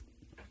struggles.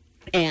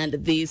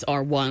 And these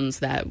are ones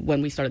that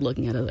when we started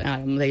looking at it,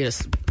 they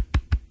just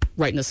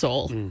right in the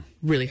soul,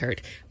 really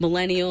hurt.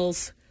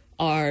 Millennials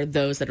are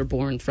those that are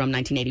born from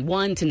 1981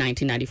 to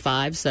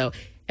 1995. So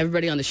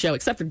everybody on the show,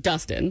 except for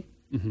Dustin,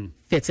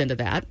 fits into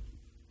that.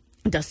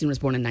 Dustin was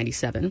born in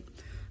 97.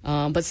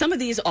 But some of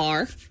these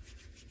are,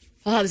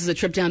 this is a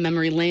trip down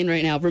memory lane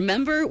right now.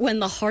 Remember when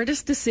the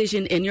hardest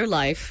decision in your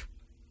life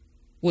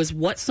was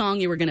what song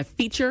you were going to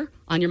feature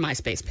on your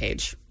MySpace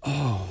page?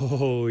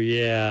 Oh,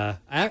 yeah.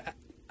 I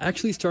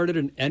actually started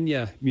an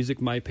Enya Music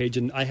My page,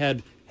 and I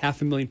had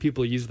 500,000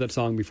 people use that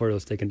song before it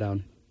was taken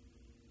down.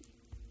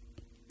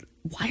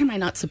 Why am I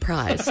not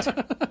surprised?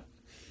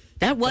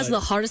 That was the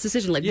hardest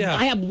decision.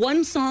 I have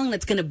one song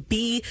that's going to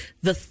be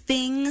the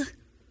thing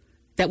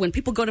that when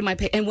people go to my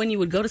page, and when you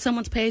would go to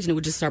someone's page and it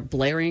would just start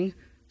blaring,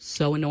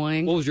 so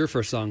annoying. What was your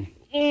first song?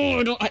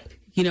 Oh, no,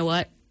 you know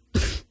what?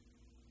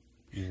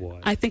 What?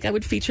 I think I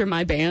would feature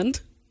my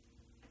band.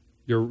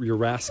 Your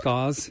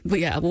Rascals? But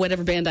yeah,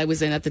 whatever band I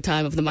was in at the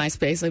time of the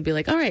MySpace, I'd be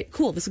like, all right,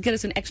 cool, this will get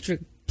us an extra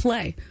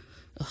play.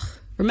 Ugh.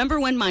 Remember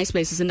when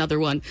MySpace is another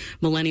one,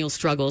 millennial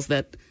struggles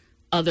that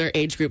other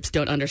age groups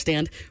don't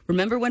understand.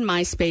 Remember when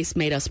MySpace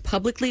made us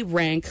publicly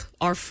rank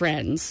our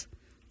friends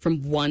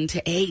from 1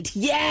 to 8?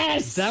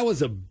 Yes! That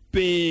was a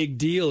big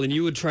deal, and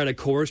you would try to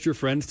coerce your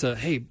friends to,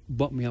 hey,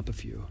 bump me up a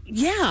few.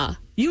 Yeah.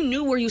 You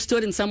knew where you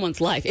stood in someone's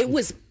life. It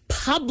was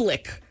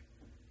public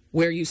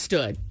where you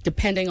stood,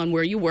 depending on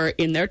where you were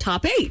in their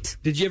top 8.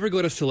 Did you ever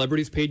go to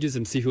celebrities' pages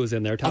and see who was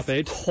in their top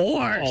 8? Of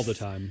course. All the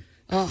time.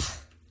 Oh.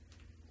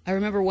 I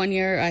remember one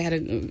year I had a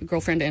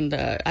girlfriend and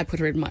I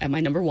put her at my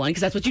number 1 because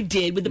that's what you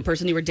did with the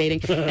person you were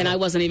dating, and I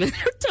wasn't even in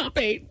her top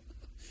 8.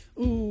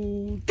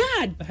 Ooh,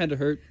 God. That had to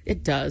hurt.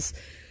 It does.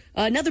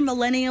 Another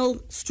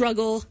millennial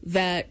struggle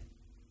that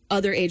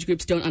other age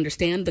groups don't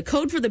understand. The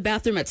code for the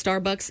bathroom at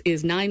Starbucks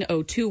is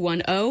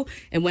 90210,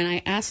 and when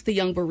I asked the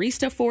young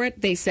barista for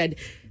it, they said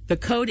the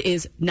code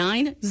is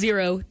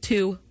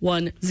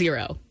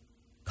 90210,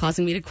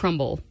 causing me to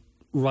crumble.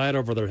 Right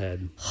over their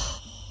head.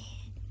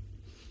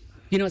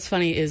 You know what's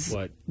funny is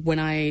when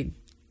I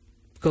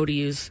go to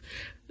use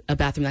a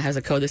bathroom that has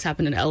a code, this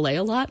happened in LA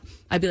a lot,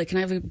 I'd be like, can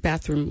I have a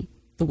bathroom,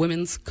 the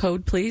women's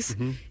code, please?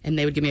 Mm-hmm. And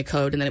they would give me a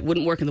code, and then it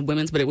wouldn't work in the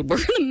women's, but it would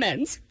work in the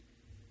men's.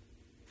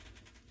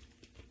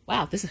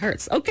 Wow, this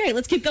hurts. Okay,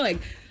 let's keep going.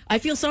 I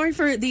feel sorry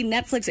for the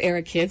Netflix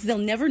era kids. They'll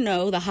never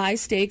know the high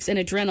stakes and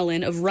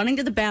adrenaline of running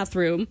to the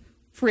bathroom,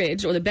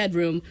 fridge, or the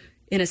bedroom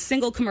in a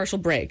single commercial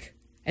break.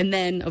 And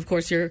then, of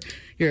course, your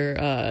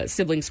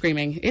sibling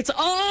screaming, "It's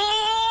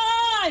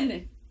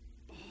on!"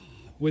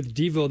 With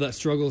Devo, that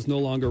struggle is no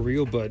longer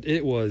real, but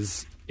it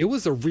was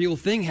a real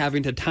thing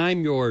having to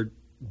time your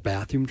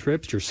bathroom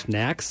trips, your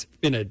snacks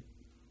in a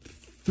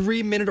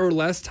 3-minute or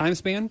less time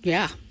span.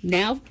 Yeah.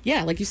 Now,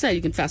 like you said,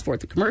 you can fast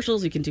forward the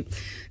commercials. You can do.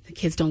 The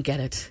kids don't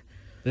get it.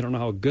 They don't know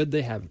how good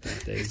they have it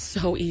these days. It's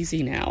so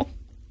easy now.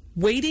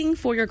 Waiting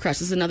for your crush.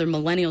 This is another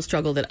millennial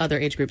struggle that other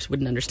age groups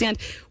wouldn't understand.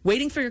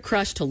 Waiting for your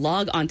crush to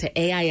log onto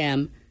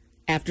AIM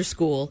after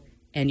school,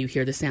 and you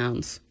hear the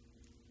sounds.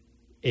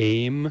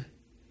 AIM?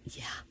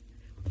 Yeah.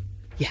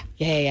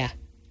 Yeah.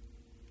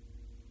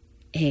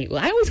 Well,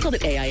 I always called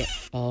it AIM.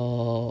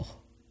 Oh,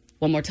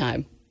 one more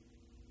time.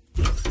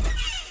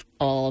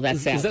 Oh, that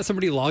sound. Is that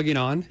somebody logging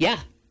on? Yeah.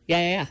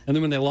 And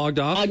then when they logged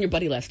off? On your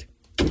buddy list.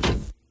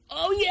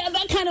 Oh, yeah,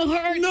 that kind of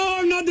hurt. No,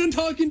 I'm not done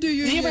talking to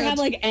you. Do you ever yet. have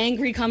like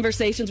angry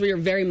conversations where you're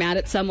very mad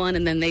at someone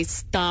and then they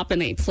stop and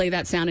they play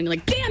that sound and you're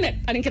like, damn it,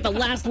 I didn't get the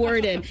last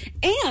word in.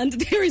 And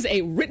there is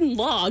a written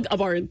log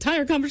of our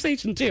entire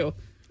conversation, too.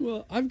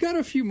 Well, I've got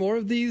a few more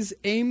of these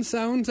AIM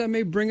sounds that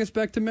may bring us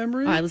back to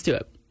memory. All right, let's do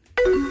it.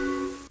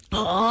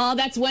 Oh,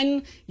 that's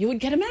when you would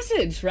get a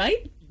message,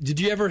 right? Did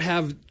you ever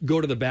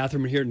go to the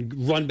bathroom and hear it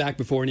and run back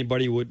before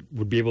anybody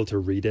would be able to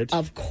read it?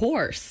 Of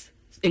course.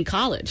 In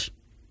college.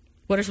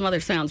 What are some other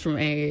sounds from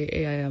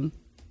AIM?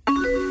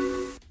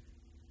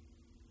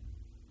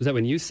 Was that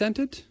when you sent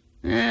it?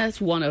 That's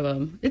one of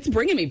them. It's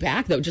bringing me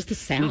back, though, just the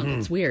sound.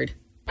 It's weird.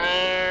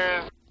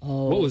 Oh.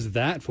 What was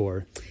that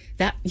for?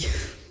 That...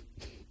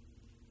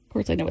 Of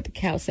course, I know what the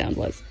cow sound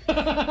was.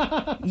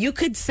 You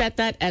could set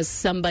that as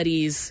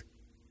somebody's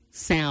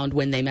sound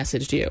when they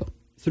messaged you.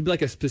 So it'd be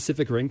like a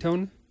specific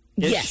ringtone?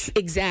 Yes,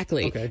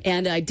 exactly. Okay.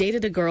 And I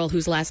dated a girl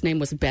whose last name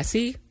was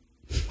Bessie.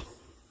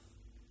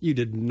 You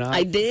did not.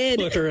 I did.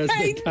 Put her as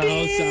the cow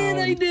sound.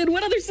 I did.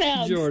 What other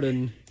sounds?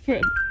 Jordan.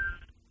 Wow.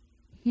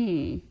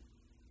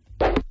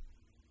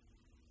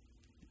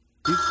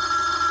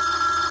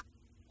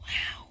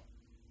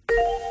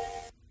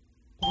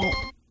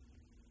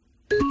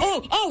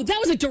 Oh, that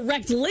was a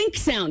direct link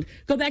sound.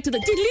 Go back to the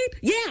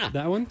yeah.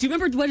 That one? Do you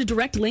remember what a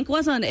direct link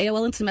was on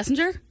AOL Instant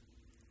Messenger?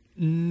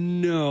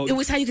 No. It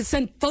was how you could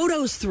send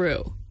photos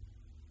through.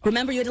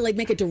 Remember, you had to like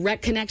make a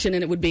direct connection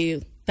and it would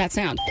be that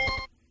sound.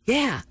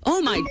 Yeah.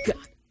 Oh my God.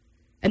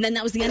 And then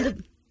that was the end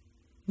of...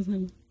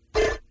 You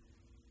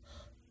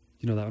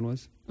know what that one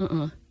was?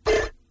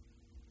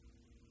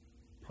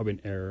 Probably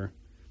an error.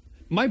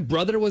 My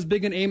brother was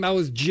big in AIM. I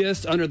was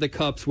just under the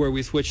cups where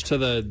we switched to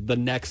the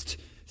next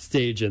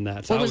stage in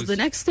that. So what was the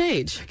next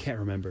stage? I can't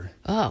remember.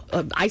 Oh,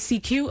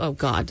 ICQ? Oh,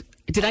 God.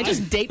 Did I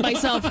just date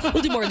myself?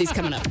 We'll do more of these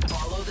coming up.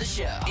 Follow the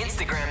show.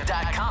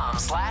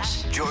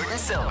 Instagram.com/Jordan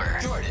Silver.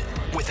 Jordan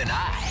with an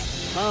I.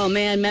 Oh,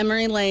 man,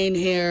 memory lane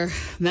here.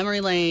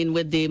 Memory lane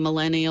with the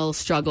millennial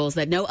struggles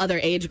that no other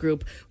age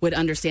group would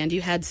understand.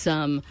 You had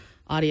some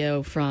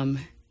audio from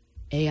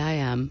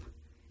AIM,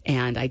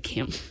 and I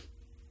can't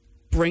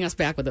bring us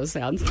back with those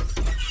sounds.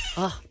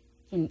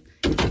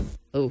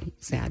 Oh,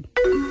 sad.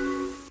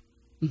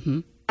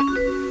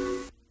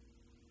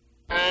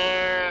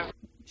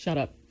 Shut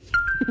up.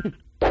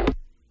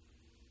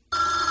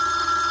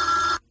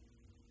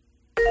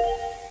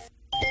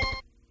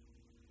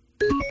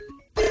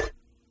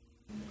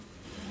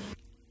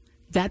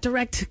 That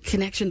direct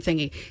connection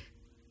thingy,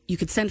 you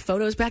could send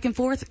photos back and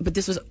forth, but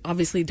this was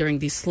obviously during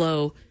these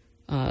slow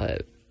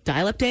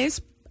dial-up days,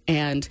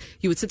 and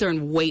you would sit there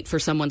and wait for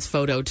someone's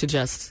photo to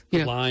just,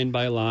 line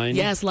by line?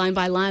 Yes, line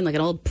by line, like an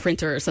old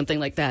printer or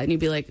something like that. And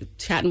you'd be like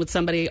chatting with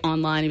somebody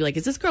online, and you'd be like,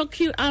 is this girl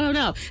cute? I don't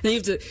know. And then you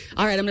have to,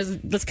 all right,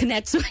 let's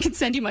connect so I can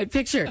send you my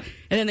picture.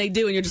 And then they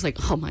do, and you're just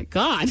like, oh my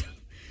God.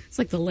 It's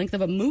like the length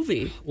of a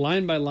movie.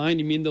 Line by line,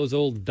 you mean those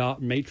old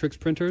dot matrix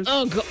printers?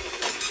 Oh, God.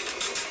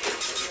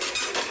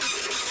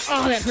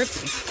 Oh, that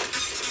hurts me.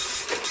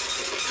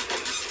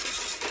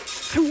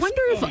 I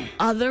wonder if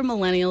other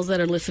millennials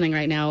that are listening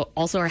right now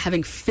also are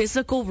having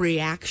physical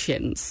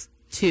reactions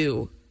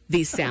to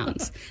these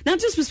sounds. Not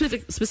just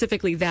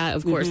specifically that,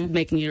 of course,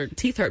 making your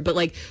teeth hurt, but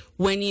like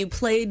when you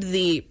played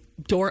the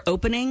door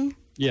opening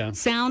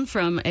sound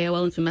from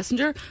AOL Instant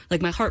Messenger,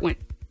 like my heart went,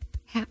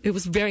 it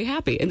was very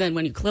happy. And then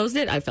when you closed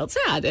it, I felt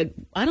sad.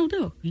 And I don't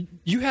know.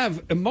 You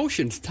have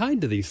emotions tied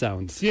to these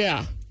sounds.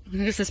 Yeah. I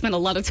guess I spent a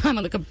lot of time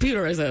on the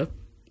computer as a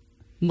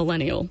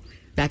millennial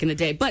back in the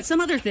day. But some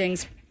other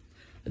things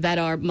that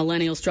are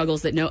millennial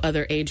struggles that no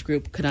other age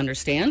group could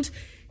understand.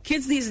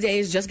 Kids these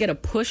days just get a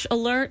push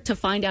alert to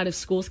find out if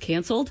school's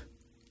canceled.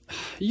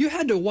 You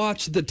had to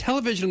watch the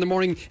television in the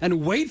morning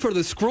and wait for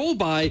the scroll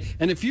by,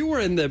 and if you were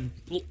in the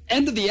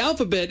end of the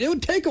alphabet, it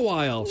would take a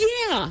while.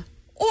 Yeah.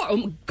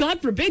 Or,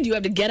 God forbid, you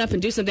have to get up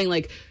and do something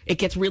like it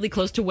gets really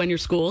close to when your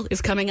school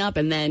is coming up,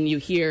 and then you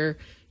hear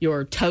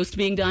your toast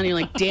being done, and you're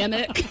like, damn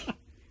it.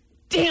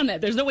 Damn it.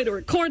 There's no way to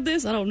record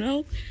this. I don't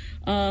know.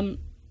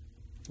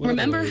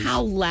 Remember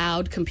how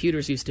loud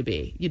computers used to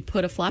be? You'd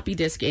put a floppy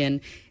disk in,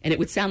 and it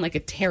would sound like a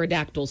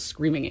pterodactyl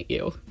screaming at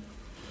you.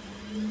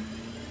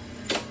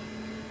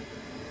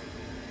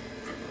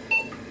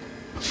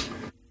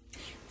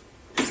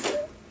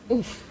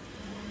 Oof.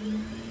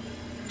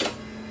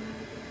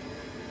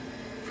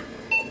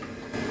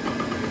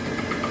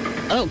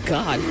 Oh,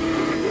 God.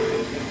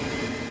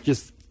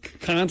 Just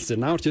constant.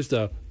 Now it's just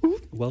a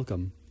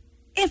welcome.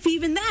 If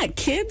even that,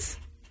 kids.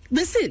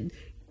 Listen,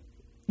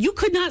 you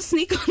could not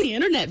sneak on the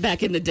internet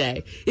back in the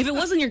day. If it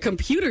wasn't your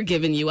computer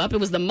giving you up, it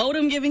was the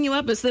modem giving you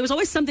up. There was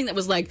always something that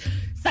was like,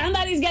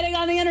 somebody's getting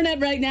on the internet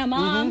right now,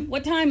 Mom.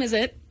 What time is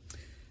it?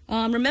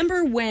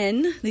 Remember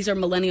when, these are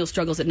millennial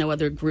struggles that no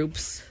other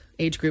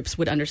age groups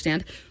would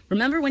understand.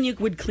 Remember when you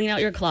would clean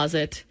out your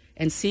closet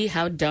and see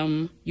how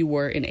dumb you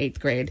were in 8th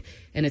grade.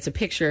 And it's a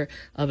picture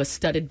of a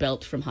studded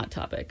belt from Hot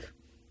Topic.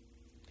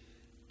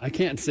 I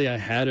can't say I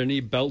had any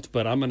belt,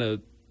 but I'm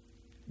going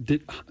to...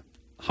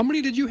 How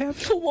many did you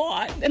have? A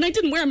lot. And I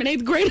didn't wear them in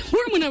 8th grade. I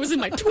wore them when I was in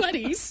my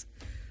 20s.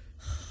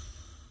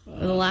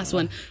 And the last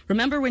one.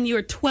 Remember when you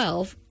were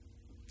 12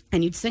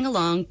 and you'd sing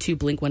along to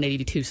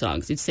Blink-182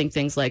 songs? You'd sing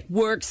things like,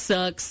 work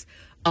sucks,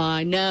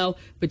 I know,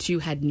 but you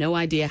had no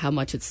idea how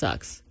much it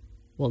sucks.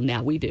 Well,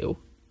 now we do.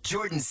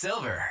 Jordan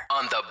Silver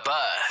on the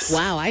bus.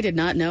 Wow, I did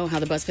not know how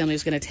the Bus family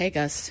was going to take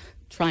us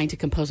trying to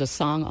compose a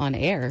song on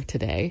air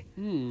today.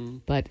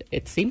 But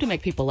it seemed to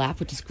make people laugh,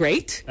 which is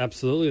great.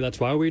 Absolutely.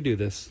 That's why we do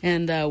this.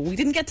 And we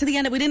didn't get to the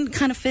end. We didn't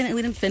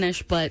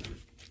finish, but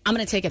I'm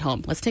going to take it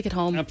home. Let's take it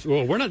home.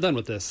 Well, we're not done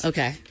with this.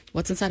 Okay.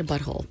 What's inside a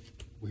butthole?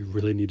 We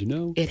really need to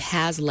know. It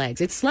has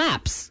legs. It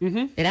slaps.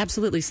 It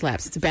absolutely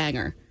slaps. It's a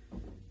banger.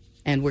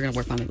 And we're going to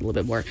work on it a little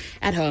bit more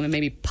at home and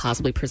maybe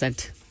possibly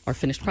present our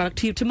finished product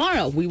to you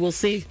tomorrow. We will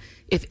see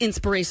if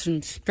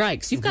inspiration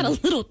strikes. You've got a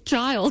little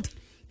child.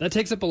 That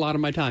takes up a lot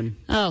of my time.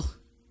 Oh.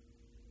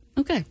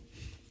 Okay.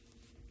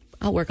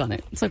 I'll work on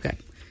it. It's okay.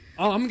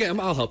 Oh,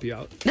 I'll help you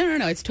out.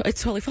 No. It's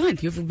totally fine.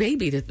 You have a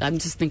baby. I'm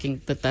just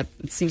thinking that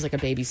it seems like a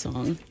baby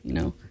song, you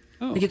know?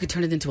 Oh. Like you could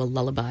turn it into a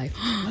lullaby.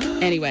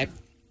 Anyway,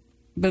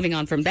 moving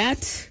on from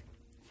that,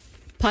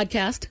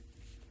 podcast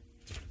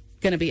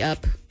going to be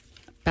up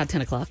about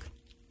 10 o'clock.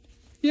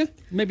 Yeah,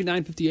 maybe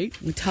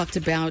 9:58. We talked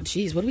about, what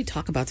did we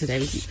talk about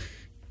today?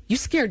 You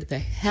scared the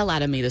hell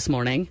out of me this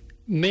morning.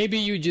 Maybe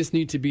you just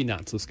need to be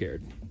not so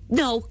scared.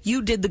 No,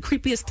 you did the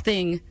creepiest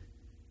thing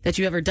that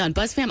you ever done.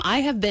 Buzz fam, I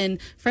have been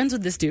friends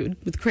with this dude,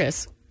 with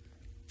Chris,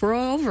 for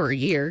over a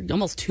year,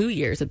 almost 2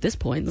 years at this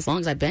point, as long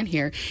as I've been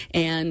here.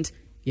 And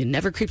you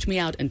never creeped me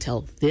out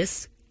until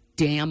this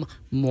damn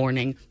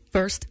morning.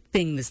 First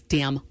thing this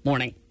damn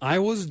morning. I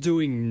was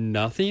doing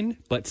nothing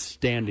but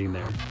standing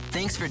there.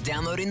 Thanks for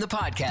downloading the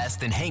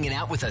podcast and hanging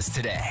out with us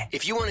today.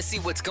 If you want to see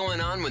what's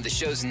going on when the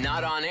show's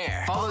not on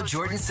air, follow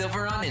Jordan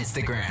Silver on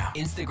Instagram.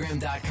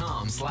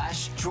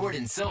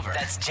 Instagram.com/Jordan Silver.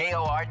 That's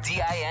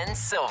JORDIN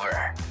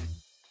Silver.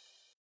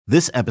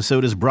 This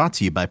episode is brought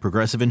to you by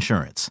Progressive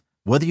Insurance.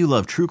 Whether you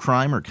love true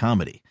crime or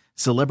comedy,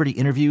 celebrity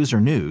interviews or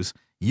news,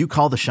 you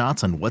call the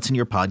shots on what's in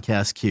your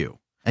podcast queue.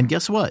 And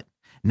guess what?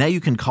 Now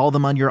you can call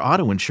them on your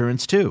auto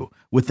insurance too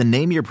with the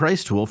Name Your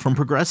Price tool from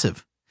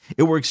Progressive.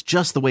 It works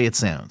just the way it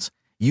sounds.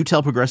 You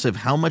tell Progressive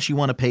how much you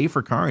want to pay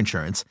for car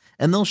insurance,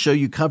 and they'll show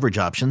you coverage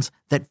options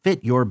that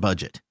fit your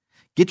budget.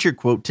 Get your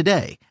quote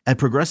today at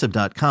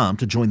Progressive.com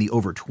to join the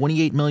over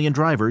 28 million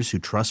drivers who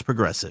trust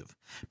Progressive.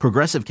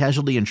 Progressive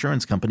Casualty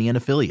Insurance Company and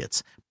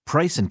Affiliates.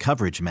 Price and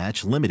coverage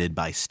match limited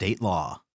by state law.